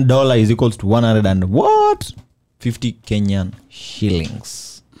 So $1 is equals to 100 and what? 50 Kenyan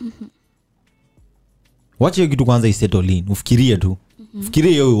shillings. Wacha hiyo kitu kwanza isettle in. Ufikirie tu.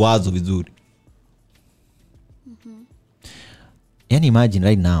 Ufikirie hiyo wazo vizuri. Yani imagine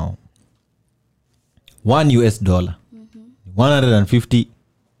right now, $1 150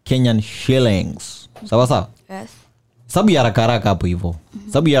 Kenyan shillings. Sawa sawa? Yes. Sabu ya haraka hapo hivyo.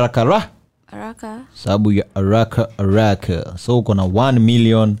 Sabu ya haraka. Sabu ya haraka. So uko na 1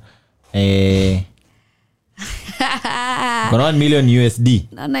 million kuna 1 million USD.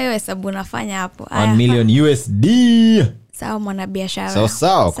 Naona hiyo hesabu nafanya hapo. 1 million USD. Sawa mwanabiashara.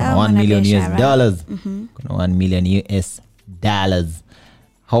 Sawa. Kuna 1 million US dollars. Kuna 1 million US dollars.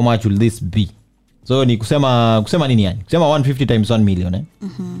 How much will this be? So ni kusema nini yani? Kusema 150 times 1 million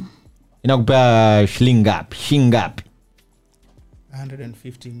inakupea shilingi ngapi?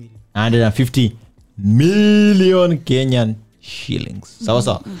 150 million. 150 million Kenyan shillings.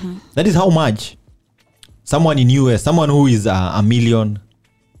 Sawa. That is how much someone in US, someone who is a $1 million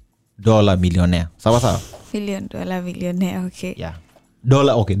millionaire. Sawa. $1 million millionaire, okay. Yeah.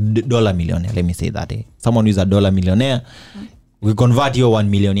 Dollar millionaire, let me say that. Someone who is a dollar millionaire, we convert your 1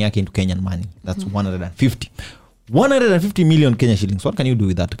 million yake into Kenyan money. That's 150 million Kenyan shillings. What can you do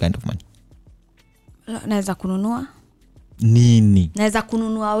with that kind of money? Naweza kununua nini? Naweza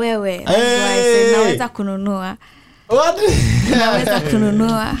kununua wewe. Naweza kununua. What? Naweza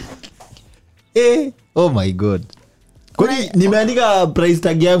kununua. Oh my god. Kwani nimeandika price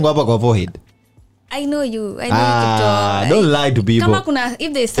tag yangu hapa kwa forehead. I know you. Don't lie to people. Kama kuna,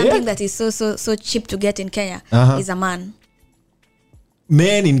 if there is something that is so cheap to get in Kenya, is a man.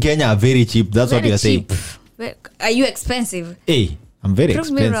 Men in Kenya are very cheap. That's very what you're saying. Are you expensive? Hey, I'm very Prove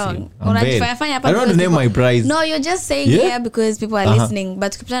expensive. Me wrong. I don't want to name my price. No, you're just saying here because people are listening.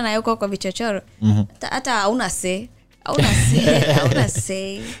 But ukipata na yoko kwa vichochoro, hata hauna say. Hauna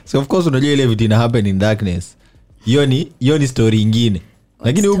say. So of course unajua ile vitu ina happen in darkness. Hiyo ni story nyingine.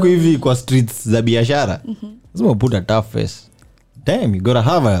 Lakini huko hivi kwa streets za biashara, lazima put a tough face. Damn, you gotta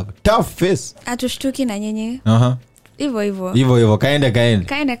have a tough face. Atushtuki na nyenye. Hivyo kaende.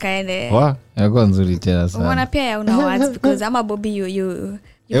 Yako nzuri tena sana. Unaona pia ya una words because I'm a Bobby you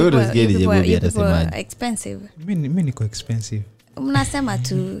expensive. Mimi niko expensive. Mnasema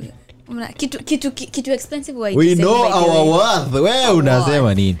tu kitu expensive wa we know our worth. Wewe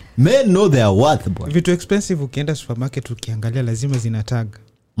unasema nini? Men know their worth, boy. Vitu expensive ukienda supermarket ukiangalia lazima zina tag.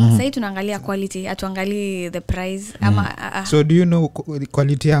 Sasa tunaangalia quality, atuangalie the price ama So do you know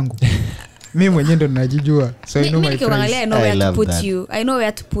quality yangu? Mimi mwenyewe ndo najijua. So I know my price. I know where to put you. I know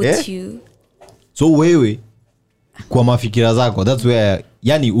where to put you. So wewe kwa mafikira zako, that's where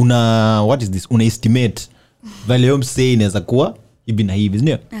yani what is this? Una estimate value msay inaweza kuwa hivi na hivi, isn't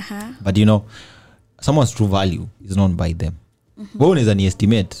it? But you know, someone's true value is known by them. Wewe unaweza ni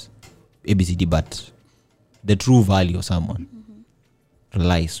estimate ABCD, but the true value of someone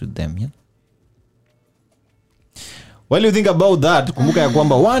lies with them, yeah? While you think about that, kumbuka ya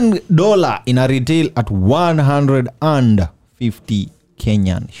kwamba $1 in a retail at 150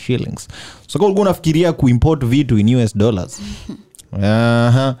 Kenyan shillings. So kama ulikuwa unafikiria kuimport vitu in US dollars,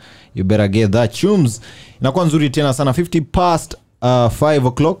 you better get that chums. Inakuwa nzuri tena sana. 50 past 5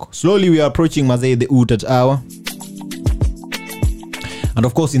 o'clock. Slowly we are approaching mazee the utat hour. And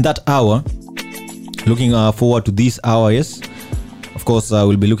of course in that hour, looking forward to this hour, yes. Of course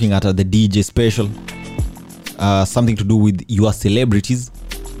we'll be looking at the DJ special. Something to do with your celebrities.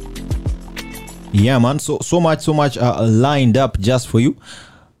 Yeah, man. So much lined up just for you.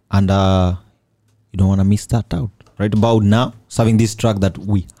 And you don't want to miss that out. Right about now, serving this track that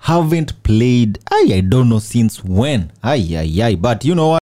we haven't played, I don't know since when. But you know what?